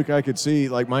only fluke I could see,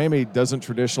 Miami doesn't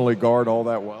traditionally guard all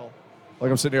that well.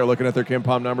 I'm sitting here looking at their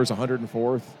KenPom numbers,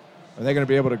 104th. Are they going to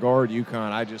be able to guard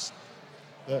UConn? I just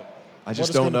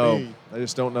don't know. I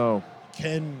just don't know.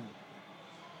 Can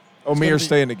Omier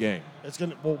stay in the game? It's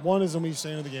going to. Well, one is Omier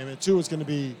staying in the game, and 2 is going to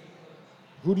be,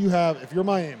 who do you have if you're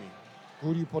Miami?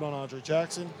 Who do you put on Andre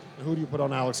Jackson, and who do you put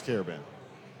on Alex Karaban?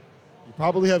 You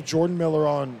probably have Jordan Miller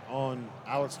on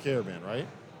Alex Karaban, right?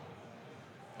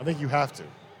 I think you have to.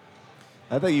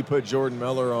 I think you put Jordan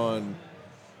Miller on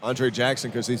Andre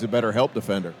Jackson because he's a better help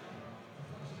defender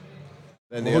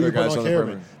than the other guys on the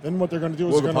perimeter. Then what they're going to do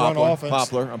is they're going to run offense.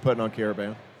 Poplar, I'm putting on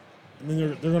Karaban. And then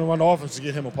they're going to run offense to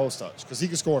get him a post touch because he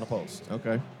can score in a post.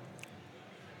 Okay.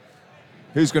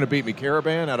 Who's going to beat me?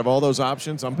 Karaban? Out of all those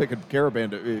options, I'm picking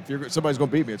Karaban. If somebody's going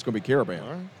to beat me, it's going to be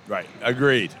Karaban. Right.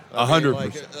 Agreed.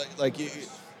 100%.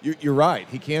 You're right.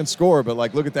 He can score, but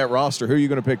look at that roster. Who are you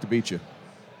going to pick to beat you?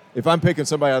 If I'm picking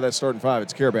somebody out of that starting 5,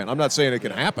 it's Karaban. I'm not saying it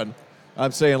can happen.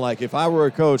 I'm saying if I were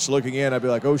a coach looking in, I'd be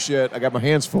like, oh shit, I got my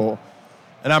hands full.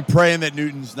 And I'm praying that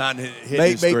Newton's not hitting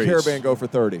his Make threes. Karaban go for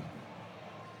 30.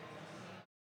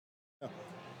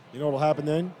 You know what'll happen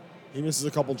then? He misses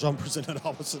a couple jumpers, and then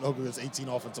Sanogo gets 18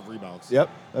 offensive rebounds. Yep,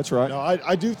 that's right. No,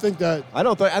 I do think that. I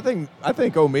think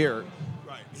Omier.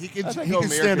 Right. He can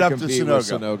stand up to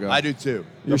Sanogo. I do too.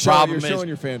 You're showing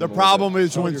your fandom. The problem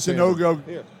is when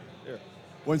Sanogo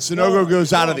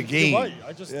goes out of the game. You're right.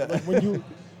 I just when you.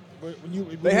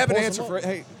 They have an answer for it.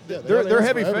 Hey, they're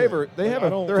heavy favorite. They're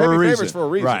heavy favorites for a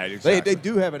reason. Right, exactly. They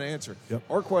do have an answer. Yep.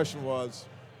 Our question was,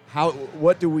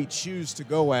 what do we choose to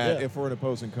go at if we're an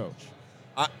opposing coach?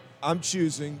 I'm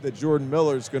choosing that Jordan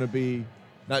Miller's going to be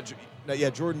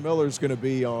Jordan Miller's going to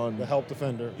be on the help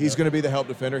defender. He's going to be the help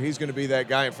defender. He's going to be that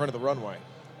guy in front of the runway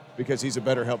because he's a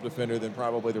better help defender than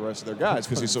probably the rest of their guys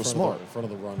because he's so smart. In front of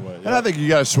the runway. And I think you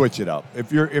got to switch it up.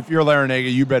 If you're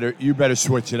Larinaga, you better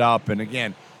switch it up. And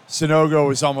again,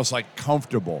 Sanogo is almost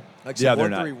comfortable. The other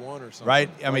night, 1-3-1 or something. Right?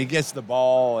 I mean, he gets the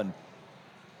ball and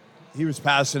he was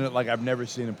passing it like I've never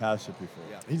seen him pass it before.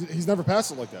 Yeah. He's never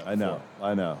passed it like that. I know.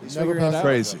 He's never passed it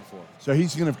crazy. like that before. So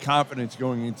he's going to have confidence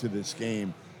going into this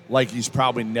game like he's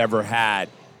probably never had.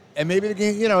 And maybe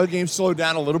the game slowed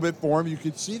down a little bit for him. You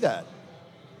could see that.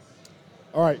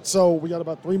 All right, so we got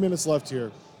about 3 minutes left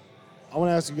here. I want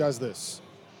to ask you guys this.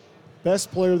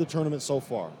 Best player of the tournament so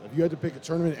far. If you had to pick a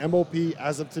tournament MOP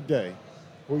as of today,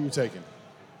 who are you taking?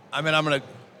 I mean,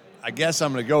 I guess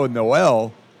I'm going to go with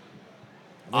Noel.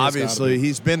 Obviously,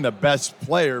 he's been the best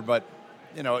player, but,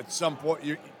 at some point,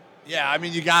 you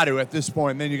got to at this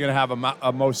point. And then you're going to have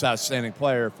a most outstanding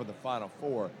player for the Final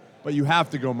Four. But you have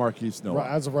to go Marquise Noel.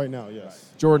 Right, as of right now, yes.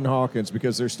 Jordan Hawkins,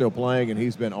 because they're still playing, and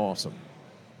he's been awesome.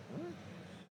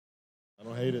 I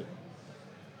don't hate it.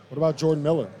 What about Jordan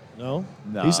Miller? No?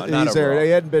 No, he's there. He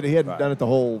hadn't done it the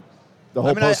whole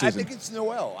postseason. I think it's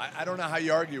Noel. I don't know how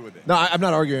you argue with it. No, I'm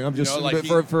not arguing. I'm just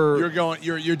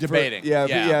you're debating.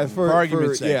 For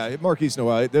argument's sake. Yeah, Marquise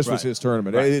Noel. This was his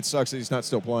tournament. Right. It sucks that he's not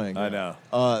still playing. I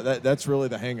know. That's really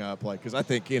the hang-up, because I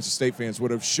think Kansas State fans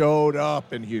would have showed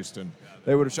up in Houston.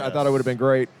 They would have. I thought it would have been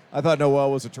great. I thought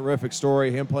Noel was a terrific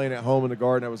story. Him playing at home in the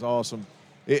Garden, that was awesome.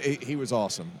 He was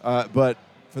awesome. But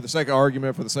for the sake of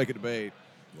argument, for the sake of debate,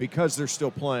 because they're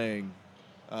still playing,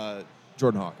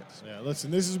 Jordan Hawkins. Yeah,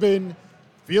 listen, this has been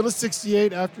Field of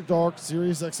 68 After Dark,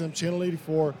 Sirius XM Channel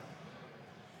 84.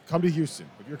 come to Houston.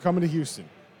 If you're coming to Houston,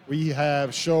 we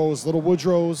have shows, Little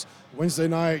Woodrow's, Wednesday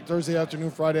night, Thursday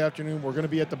afternoon, Friday afternoon. We're going to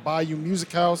be at the Bayou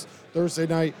Music House Thursday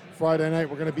night, Friday night.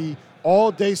 We're going to be all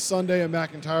day Sunday at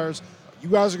McIntyre's. You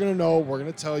guys are going to know. We're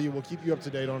going to tell you. We'll keep you up to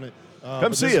date on it.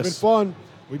 Come see us. It's been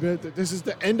fun. This is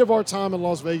the end of our time in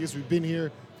Las Vegas. We've been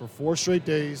here for 4 straight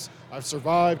days. I've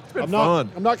survived. It's been fun.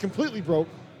 I'm not completely broke.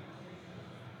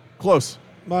 Close.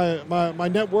 My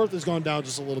net worth has gone down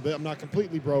just a little bit. I'm not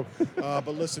completely broke. But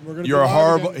listen, we're going to You're be a live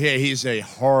horrible. again. Yeah, he's a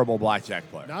horrible blackjack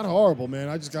player. Not horrible, man.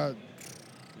 I just got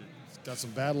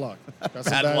some bad luck. Got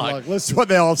some bad luck. Listen, That's what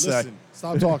they all say. Listen,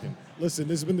 stop talking. Listen,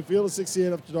 this has been the Field of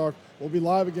 68 After Dark. We'll be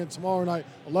live again tomorrow night,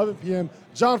 11 p.m.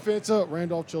 John Fanta,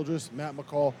 Randolph Childress, Matt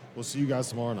McCall. We'll see you guys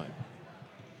tomorrow night.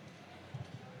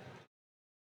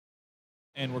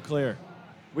 And we're clear.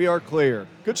 We are clear.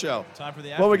 Good show. Time for the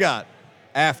What we afters. got?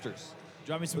 Afters.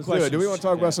 Drop me some Let's do it. questions. Do we want to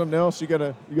talk Yeah. about something else? You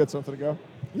got something to go?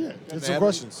 Yeah, get some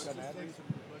questions.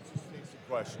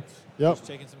 Questions. Yep. Just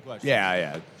taking some questions.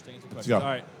 Yeah. Just taking some questions. go.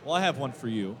 All right. Well, I have one for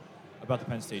you about the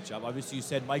Penn State job. Obviously, you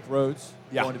said Mike Rhodes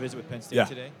going to visit with Penn State Yeah.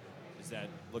 today. Is that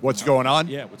looking What's up? going on?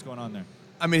 Yeah, what's going on there?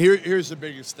 I mean, here's the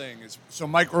biggest thing is so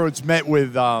Mike Rhodes met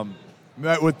with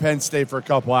Penn State for a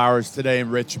couple hours today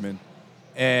in Richmond,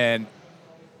 and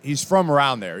he's from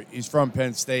around there. He's from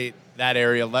Penn State, that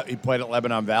area. He played at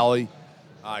Lebanon Valley.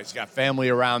 He's got family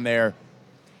around there.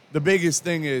 The biggest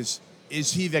thing is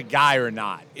he the guy or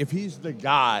not? If he's the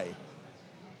guy,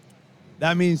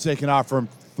 that means they can offer him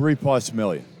 $3+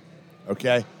 million.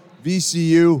 Okay,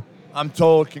 VCU, I'm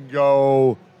told, can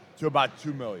go to about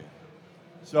 $2 million.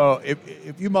 So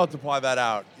if you multiply that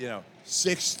out,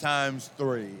 6 times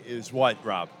 3 is what,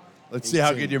 Rob? Let's see how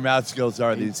 18. good your math skills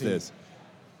are these 18. days.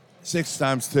 6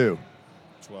 times 2.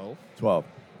 12. 12.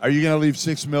 Are you going to leave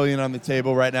 $6 million on the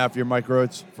table right now if you're Mike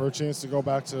Rhodes For a chance to go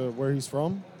back to where he's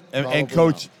from? and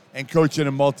Probably coach in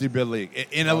a multi-bid league,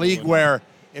 in a league where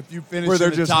if you finish Where they're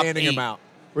in the just top handing 8, them out.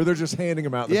 Where they're just handing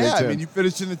them out. In the yeah, Big I Ten. mean, you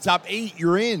finish in the top 8,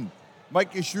 you're in.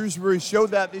 Mike Shrewsbury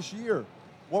showed that this year.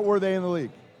 What were they in the league?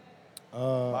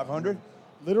 500?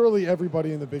 Literally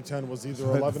everybody in the Big Ten was either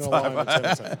 11 or 9 or 10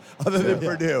 or 10. Other than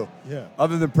Purdue. Yeah.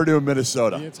 Other than Purdue and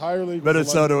Minnesota. The entire league was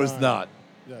Minnesota 11 was and 9. not.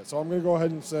 Yeah, so I'm going to go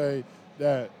ahead and say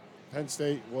that Penn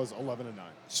State was 11 and 9.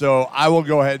 So I will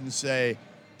go ahead and say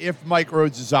if Mike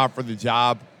Rhodes is offered the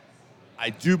job,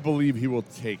 I do believe he will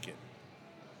take it.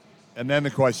 And then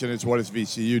the question is, what does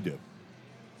VCU do?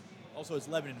 Also, it's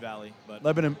Lebanon Valley, but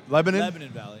Lebanon Valley? Lebanon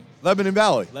Valley. Lebanon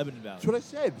Valley. Lebanon Valley. That's what I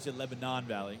said. You said Lebanon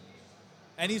Valley.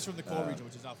 And he's from the coal region,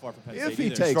 which is not far from Penn if State he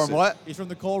either. takes From what? He's from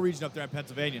the coal region up there in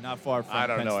Pennsylvania, not far from I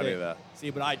don't Penn know State. any of that. See,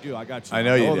 but I do. I got you. I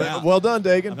know you I'm do. helping out. Well done,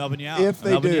 Dagan. I'm helping you out. If I'm they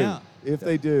helping you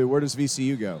do, out. where does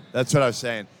VCU go? That's what I was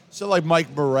saying. So like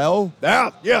Mike Burrell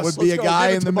Yeah, yes. would be a let's go. guy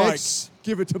Give it in to the Mike. mix.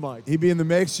 Give it to Mike. He'd be in the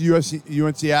mix.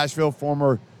 UNC Asheville,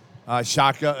 former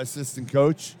Shaka assistant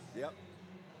coach. Yep.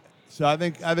 So I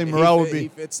think Morrell would He be.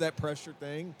 fits that pressure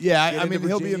thing. Yeah, Get I mean, into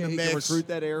he'll be in Virginia, the he can mix. recruit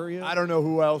that area. I don't know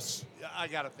who else. I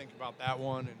got to think about that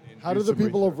one. And How do the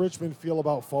people of Richmond feel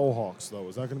about faux hawks, though?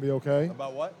 Is that going to be okay?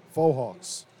 About what? Faux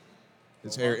hawks.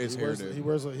 His hair, He has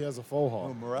a faux hawk.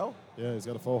 Oh, Morrell? Yeah, he's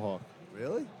got a faux hawk.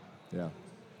 Really? Yeah.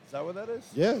 Is that what that is?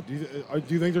 Yeah. Do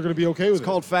you think they're going to be okay with It's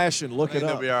called fashion. Look I think it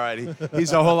he'll up. be all right.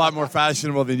 He's a whole lot more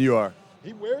fashionable than you are. it?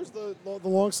 He wears the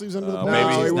long sleeves under the maybe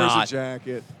pants. he he's wears not. a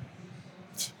jacket.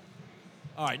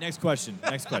 All right, next question.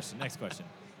 Next question.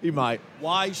 He might.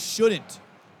 Why shouldn't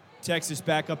Texas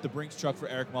back up the Brinks truck for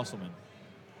Eric Musselman?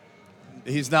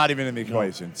 He's not even in the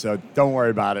equation, so don't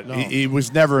worry about it. No. He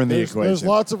was never in the equation. There's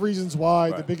lots of reasons why.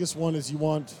 The Right. biggest one is you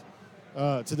want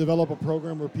to develop a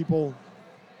program where people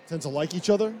tend to like each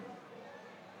other.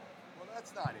 Well,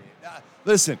 that's not it.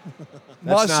 Listen, That's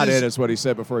Muss not is, it, is what he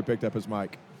said before he picked up his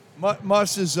mic.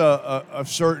 Muss is a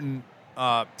certain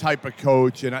type of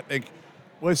coach, and I think,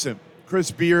 listen,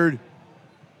 Chris Del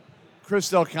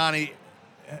Conte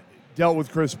dealt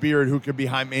with Chris Beard, who could be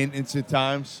high maintenance at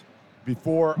times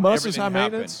before Muss is everything high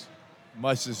happened. maintenance?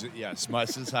 Muss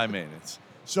is high maintenance.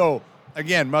 So,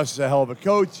 again, Muss is a hell of a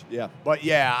coach. Yeah. But,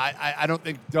 yeah, I don't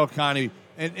think Del Conte,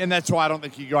 and that's why I don't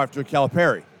think you go after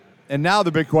Calipari. And now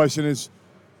the big question is,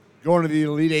 going to the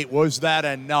Elite Eight, was that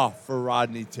enough for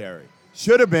Rodney Terry?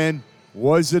 Should have been.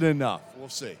 Was it enough? We'll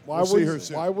see. We'll see here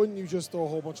soon. Why wouldn't you just throw a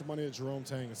whole bunch of money at Jerome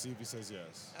Tang and see if he says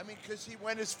yes? I mean, because he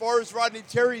went as far as Rodney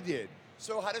Terry did.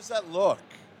 So how does that look?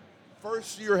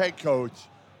 First-year head coach.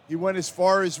 He went as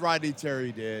far as Rodney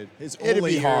Terry did. His It'd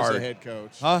only be year as hard. a head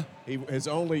coach. Huh? His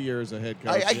only year as a head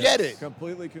coach. I get it.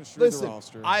 Completely construed Listen, the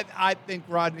roster. I think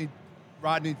Rodney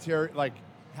Terry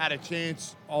had a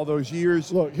chance all those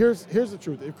years. Look, here's the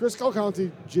truth. If Chris Del Conte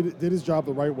did his job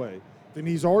the right way, then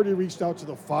he's already reached out to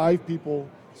the 5 people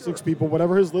 6 people,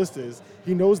 whatever his list is,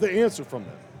 he knows the answer from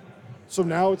them. So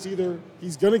now it's either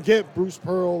he's going to get Bruce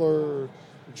Pearl or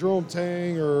Jerome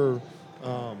Tang or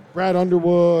Brad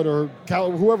Underwood or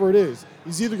whoever it is.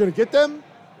 He's either going to get them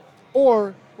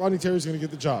or Rodney Terry's going to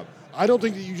get the job. I don't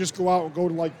think that you just go out and go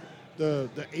to like the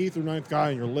 8th or 9th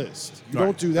guy on your list. You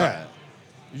don't do that.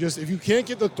 You just, if you can't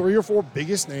get the 3 or 4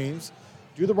 biggest names,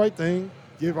 do the right thing.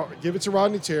 Give it to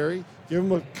Rodney Terry. Give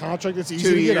him a contract that's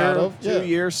easy to get out of. 2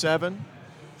 years, 7,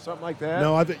 something like that.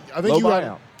 No, I think Low you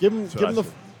buyout. give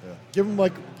him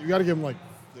like you got to give him like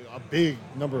a big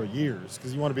number of years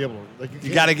because you want to be able to like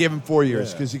you got to give him 4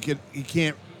 years because he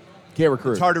can't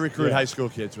recruit. It's hard to recruit high school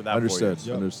kids without 4 years.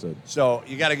 Understood. So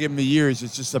you got to give him the years.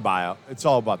 It's just a buyout. It's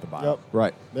all about the buyout. Yep.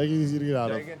 Right. Make it easy to get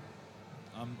out of.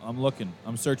 I'm looking.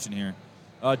 I'm searching here.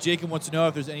 Jacob wants to know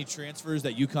if there's any transfers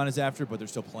that UConn is after, but they're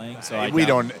still playing. So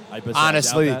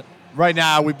Honestly, right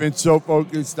now we've been so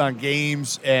focused on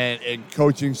games and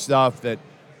coaching stuff that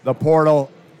the portal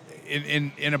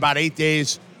in about 8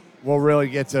 days we'll really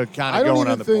get to kind of going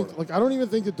on the portal. I don't even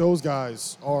think that those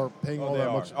guys are paying all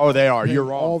that much. Oh, they are. You're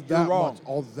wrong.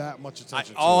 All that much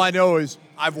attention. All I know is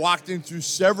I've walked into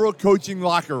several coaching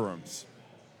locker rooms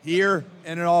here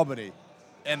and in Albany,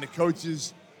 and the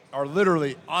coaches are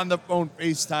literally on the phone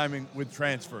FaceTiming with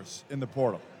transfers in the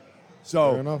portal.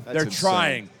 So they're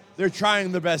trying. They're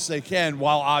trying the best they can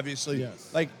while obviously,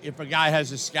 like if a guy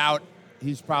has a scout,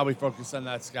 he's probably focused on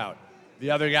that scout.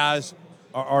 The other guys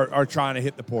are trying to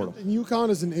hit the portal. And UConn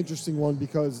is an interesting one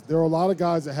because there are a lot of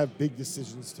guys that have big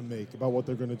decisions to make about what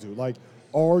they're going to do. Like,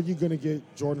 are you going to get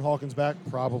Jordan Hawkins back?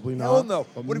 Probably not. Hell no.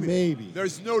 But What do you maybe. mean?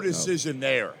 There's no decision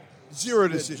there. Zero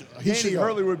decision. He should Danny go.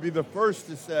 Hurley would be the first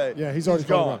to say. Yeah, he's already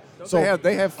gone. gone. So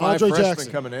they have 5 Andre freshmen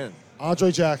Jackson. coming in.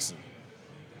 Andre Jackson.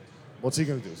 What's he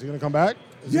going to do? Is he going to come back?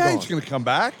 Is he Yeah, gone? he's going to come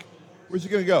back. Where's he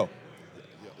going to go?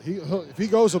 If he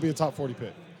goes, he'll be a top 40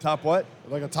 pick. Top what?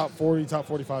 Like a top 40, top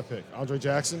 45 pick. Andre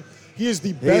Jackson. He is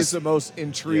the best. He is the most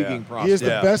intriguing prospect. He is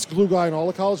the best glue guy in all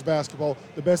of college basketball,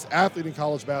 the best athlete in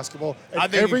college basketball.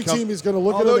 And every team is going to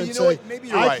look at him and say,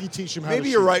 I can teach him how to shoot.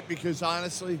 Maybe you're right because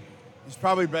honestly, he's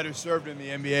probably better served in the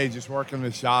NBA just working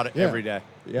the shot every day.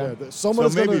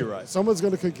 Someone's maybe gonna, you're right. Someone's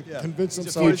going to convince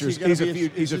himself.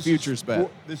 He's a futures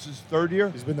bet. This is 3rd year?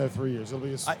 He's been there 3 years. It'll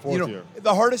be his 4th year.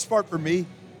 The hardest part for me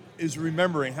is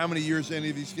remembering how many years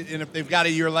any of these kids, and if they've got a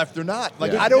year left or not.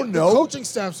 Like, I don't know. The coaching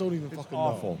staffs don't even fucking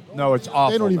awful. know. No, it's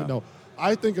awful. They don't even know.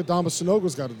 I think Adama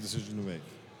Sanogo's got a decision to make.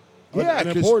 Yeah, an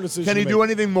important decision can he to do make.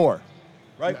 anything more?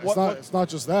 Right? It's not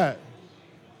just that.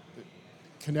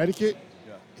 Connecticut,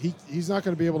 he's not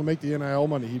going to be able to make the NIL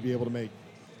money he'd be able to make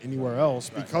anywhere else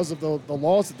because of the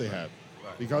laws that they have.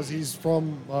 Because he's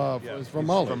from Mali. From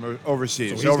overseas.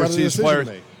 So he's got a overseas decision players.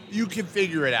 to make. You can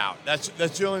figure it out. That's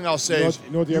the only thing I'll say. You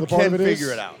know what the other you part can of it is?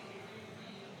 figure it out.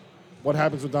 What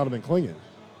happens with Donovan Clingan?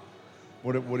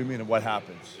 What do you mean? What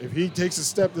happens? If he takes a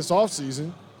step this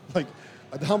offseason, like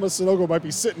Adama Sanogo might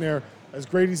be sitting there as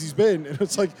great as he's been, and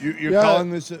it's like You're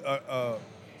calling this what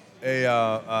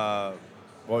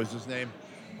was his name?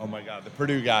 Oh my God, the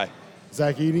Purdue guy.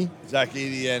 Zach Edey. Zach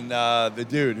Edey and the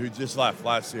dude who just left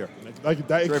last year. Like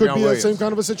that, it Travion could be Williams. the same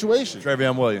kind of a situation.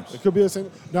 Trevion Williams. It could be the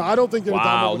same. No, I don't think that Wow,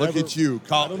 Adama would look ever, at you.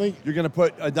 You're going to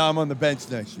put Adama on the bench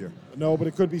next year. No, but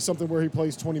it could be something where he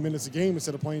plays 20 minutes a game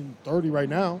instead of playing 30 right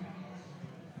now.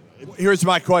 Here's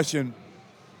my question,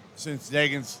 since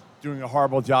Dagan's doing a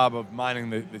horrible job of mining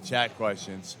the chat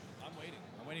questions.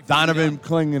 I'm waiting. Donovan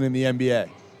Clingan in the NBA.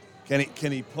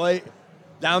 Can he play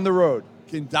down the road?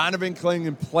 Can Donovan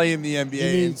Clingan play in the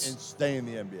NBA and stay in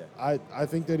the NBA? I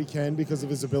think that he can because of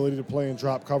his ability to play and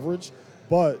drop coverage,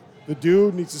 but the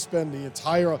dude needs to spend the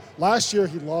entire – last year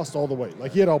he lost all the weight.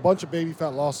 Like he had a bunch of baby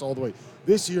fat, lost all the weight.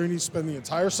 This year he needs to spend the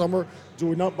entire summer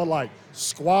doing nothing but like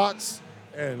squats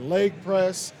and leg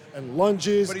press and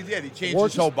lunges. But he did. He changed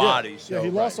his whole body. Yeah, he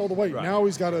lost all the weight. Right. Now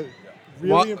he's got to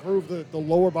really improve the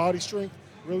lower body strength,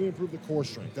 really improve the core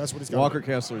strength. That's what he's got Walker to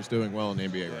do. Kessler is doing well in the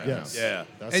NBA right Yes. now. Yeah.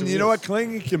 That's And who you he know is. what?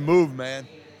 Clingan can move, man.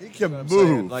 He can I'm move.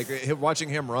 saying, like watching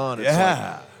him run. It's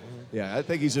Yeah. yeah, I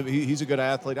think he's a good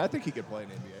athlete. I think he could play in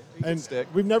the NBA. He can And stick.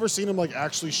 we've never seen him like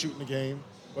actually shoot in a game.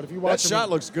 But if you watch That him, shot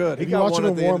looks good. He If you got watch one him at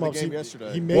in the end of the warm-ups, game he-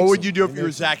 yesterday. he makes What would them. you do if He you were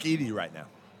makes Zach Edey right now?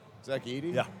 Zach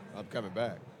Edey? Yeah. I'm coming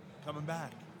back. Coming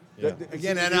back. Yeah.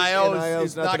 Again, Is he- NIL NIL's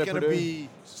is not nothing at going to Purdue? be.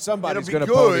 Somebody's it'll going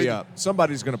be to pony good. up.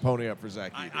 Somebody's going to pony up for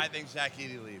Zach Edey. I think Zach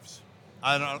Edey leaves.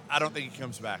 I don't think he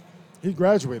comes back. He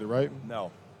graduated, right?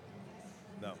 No.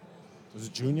 Was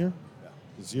it junior? Yeah.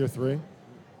 Is year 3?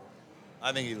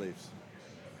 I think he leaves.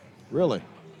 Really?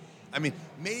 I mean,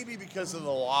 maybe because of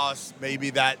the loss, maybe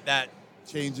that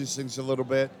changes things a little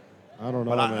bit. I don't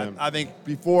know, But man. I think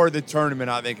before the tournament,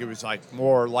 I think it was like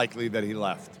more likely that he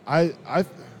left.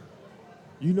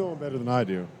 You know him better than I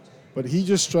do, but he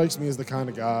just strikes me as the kind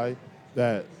of guy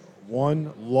that,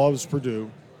 1, loves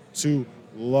Purdue, 2,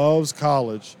 loves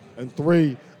college, and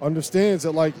 3, understands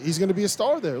that like he's going to be a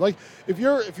star there. Like if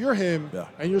you're him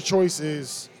and your choice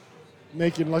is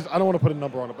making, like, I don't want to put a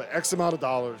number on it, but X amount of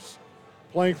dollars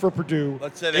playing for Purdue.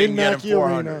 Let's say they in can get him Mackey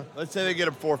 400. Arena. Let's say they get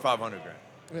him 400 or 500 grand.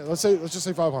 Yeah, let's just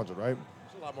say 500, right? There's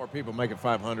a lot more people making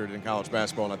 500 in college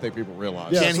basketball, and I think people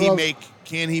realize. Yeah,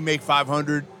 Can he make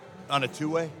 500 on a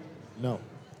two-way? No.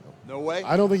 No way.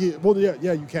 I don't think he. Well, yeah,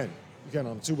 you can. You can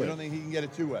on a two-way. You don't think he can get a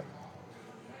two-way?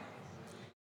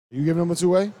 You giving him a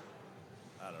two-way?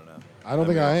 I don't know. I don't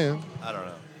think I am. I don't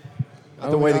know.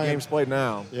 Not the way the game's played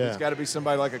now. Yeah. It's got to be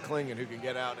somebody like a Klingon who can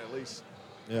get out and at least,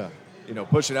 Yeah.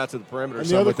 Push it out to the perimeter. And or the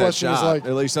something other with that question is, shot. like-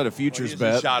 At least not a Well, futures he bet.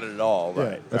 hasn't shot it at all, Yeah.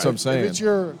 right? That's what I'm saying.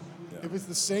 If it's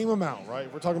the same amount, right?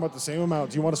 If we're talking about the same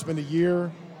amount. Do you want to spend a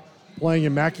year playing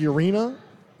in Mackey Arena,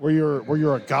 where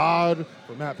you're a god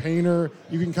for Matt Painter?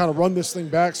 You can kind of run this thing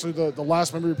back, so the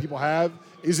last memory people have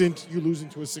isn't you losing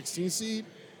to a 16 seed,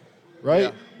 right?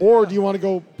 Yeah. Or do you want to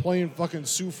go play in fucking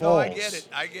Sioux No, Falls?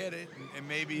 I get it, and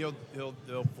maybe he'll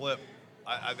flip.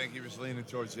 I think he was leaning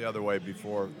towards the other way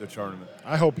before the tournament.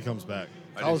 I hope he comes back.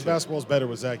 I do College too. basketball is better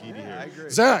with Zach Edey here. I agree.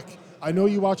 Zach, I know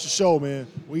you watch the show, man.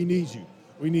 We need you.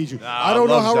 We need you. Nah, I don't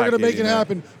I know love how we're Zach going to make Edey, it man.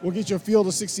 happen. We'll get you a Field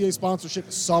of 68 sponsorship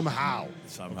somehow.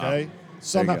 Somehow. Okay?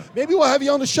 Somehow. go. Maybe we'll have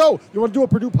you on the show. You want to do a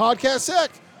Purdue podcast,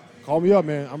 Zach? Call me up,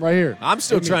 man. I'm right here. I'm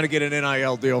still Hit me. trying to get an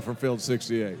NIL deal from Field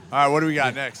 68. All right, what do we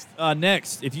got next?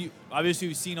 Next, if you obviously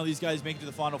we've seen all these guys make it to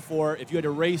the Final Four. If you had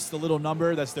to race the little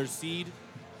number that's their seed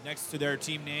next to their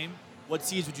team name, what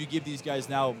seeds would you give these guys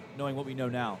now, knowing what we know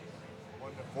now?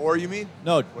 1 to 4, you mean?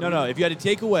 No. If you had to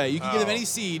take away, you can give them Oh. any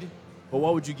seed, but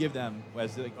what would you give them?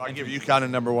 As the, I'll give UConn a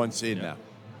number 1 seed now.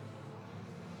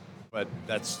 But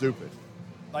that's stupid.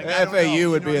 Like I don't know, FAU you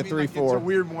would know be what a I mean? Like, 3-4. It's a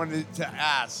weird one to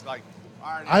ask. Like, all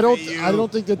right, I don't FAU,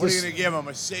 think that what this- are you going to give them?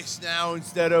 A 6 now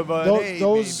instead of an Those- 8,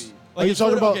 those- maybe? Are you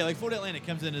talking about? Okay, like Florida Atlantic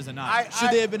comes in as a 9.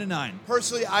 Should they have been a 9?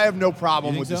 Personally, I have no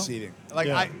problem You with think the so? seeding. Like,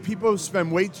 Yeah. people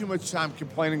spend way too much time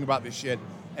complaining about this shit,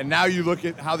 and now you look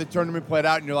at how the tournament played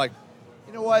out, and you're like,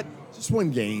 you know what? Just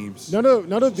win games. None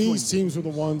of these teams were the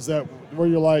ones where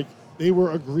you're like, they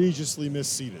were egregiously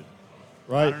misseeded,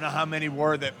 right? I don't know how many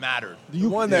were that mattered. The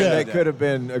one that could have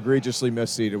been egregiously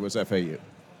misseeded was FAU.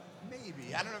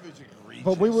 Maybe. I don't know if it's egregious.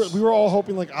 But we were all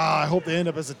hoping like, I hope they end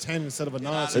up as a 10 instead of a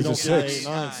 9. So you It's don't a get 6.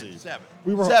 9 seed. 7.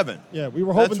 We were 7. Yeah, we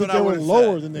were That's hoping that what they I were would've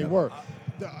lower said. than they were.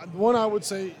 The one I would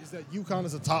say is that UConn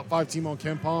is a top 5 team on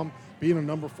KenPom, being a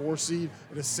number 4 seed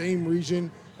in the same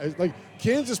region. Like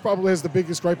Kansas probably has the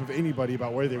biggest gripe of anybody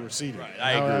about where they were seeded. Right, and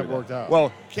I how agree that with worked that. out.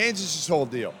 Well, Kansas' whole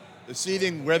deal. The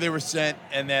seeding, where they were sent,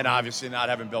 and then obviously not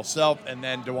having Bill Self, and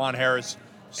then DeJuan Harris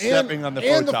stepping on the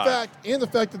and the photon.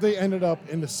 fact that they ended up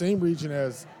in the same region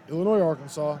as Illinois,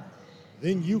 Arkansas,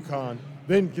 then UConn,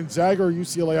 then Gonzaga or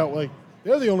UCLA out. Like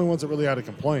they're the only ones that really had to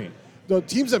complain. The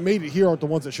teams that made it here aren't the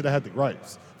ones that should have had the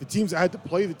gripes. The teams that had to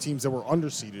play the teams that were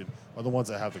underseeded are the ones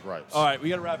that have the gripes. All right, we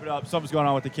got to wrap it up. Something's going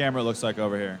on with the camera, it looks like,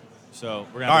 over here. So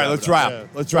we're going to All right, let's wrap. Yeah.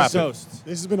 Let's wrap it. Toast.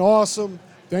 This has been awesome.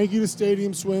 Thank you to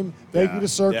Stadium Swim. Thank you to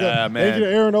Circa. Yeah, man. Thank you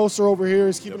to Aaron Oster over here.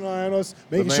 He's keeping an eye on us,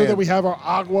 making sure man. that we have our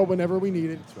agua whenever we need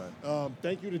it.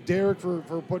 Thank you to Derek for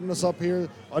putting us up here.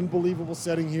 Unbelievable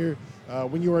setting here.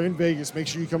 When you are in Vegas, make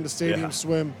sure you come to Stadium Yeah.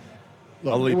 Swim.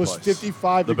 Look, Elite it was place.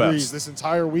 55 The degrees best. this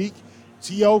entire week.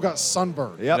 T.O. got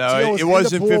sunburned. Yep. No, T.O. it was in the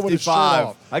wasn't pool with his shirt 55.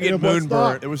 off. I get And it was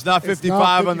moonburned. It was not it's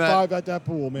 55 on that. 55 at that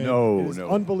pool, man. No, It is no.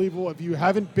 unbelievable. If you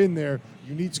haven't been there,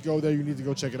 you need to go there. You need to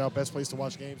go check it out. Best place to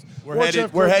watch games. We're Or headed.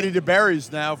 Jeff We're Cook. headed to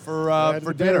Barry's now for Headed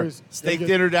to dinner. Barry's. Steak Gonna get-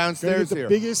 dinner gonna downstairs get the here.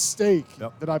 biggest steak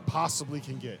Yep. that I possibly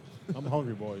can get. I'm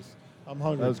hungry, boys. I'm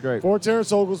hungry. That was great. For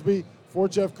Terrence Oglesby, for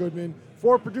Jeff Goodman,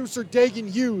 for producer Dagan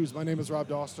Hughes, my name is Rob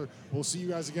Doster. We'll see you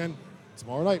guys again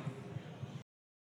tomorrow night.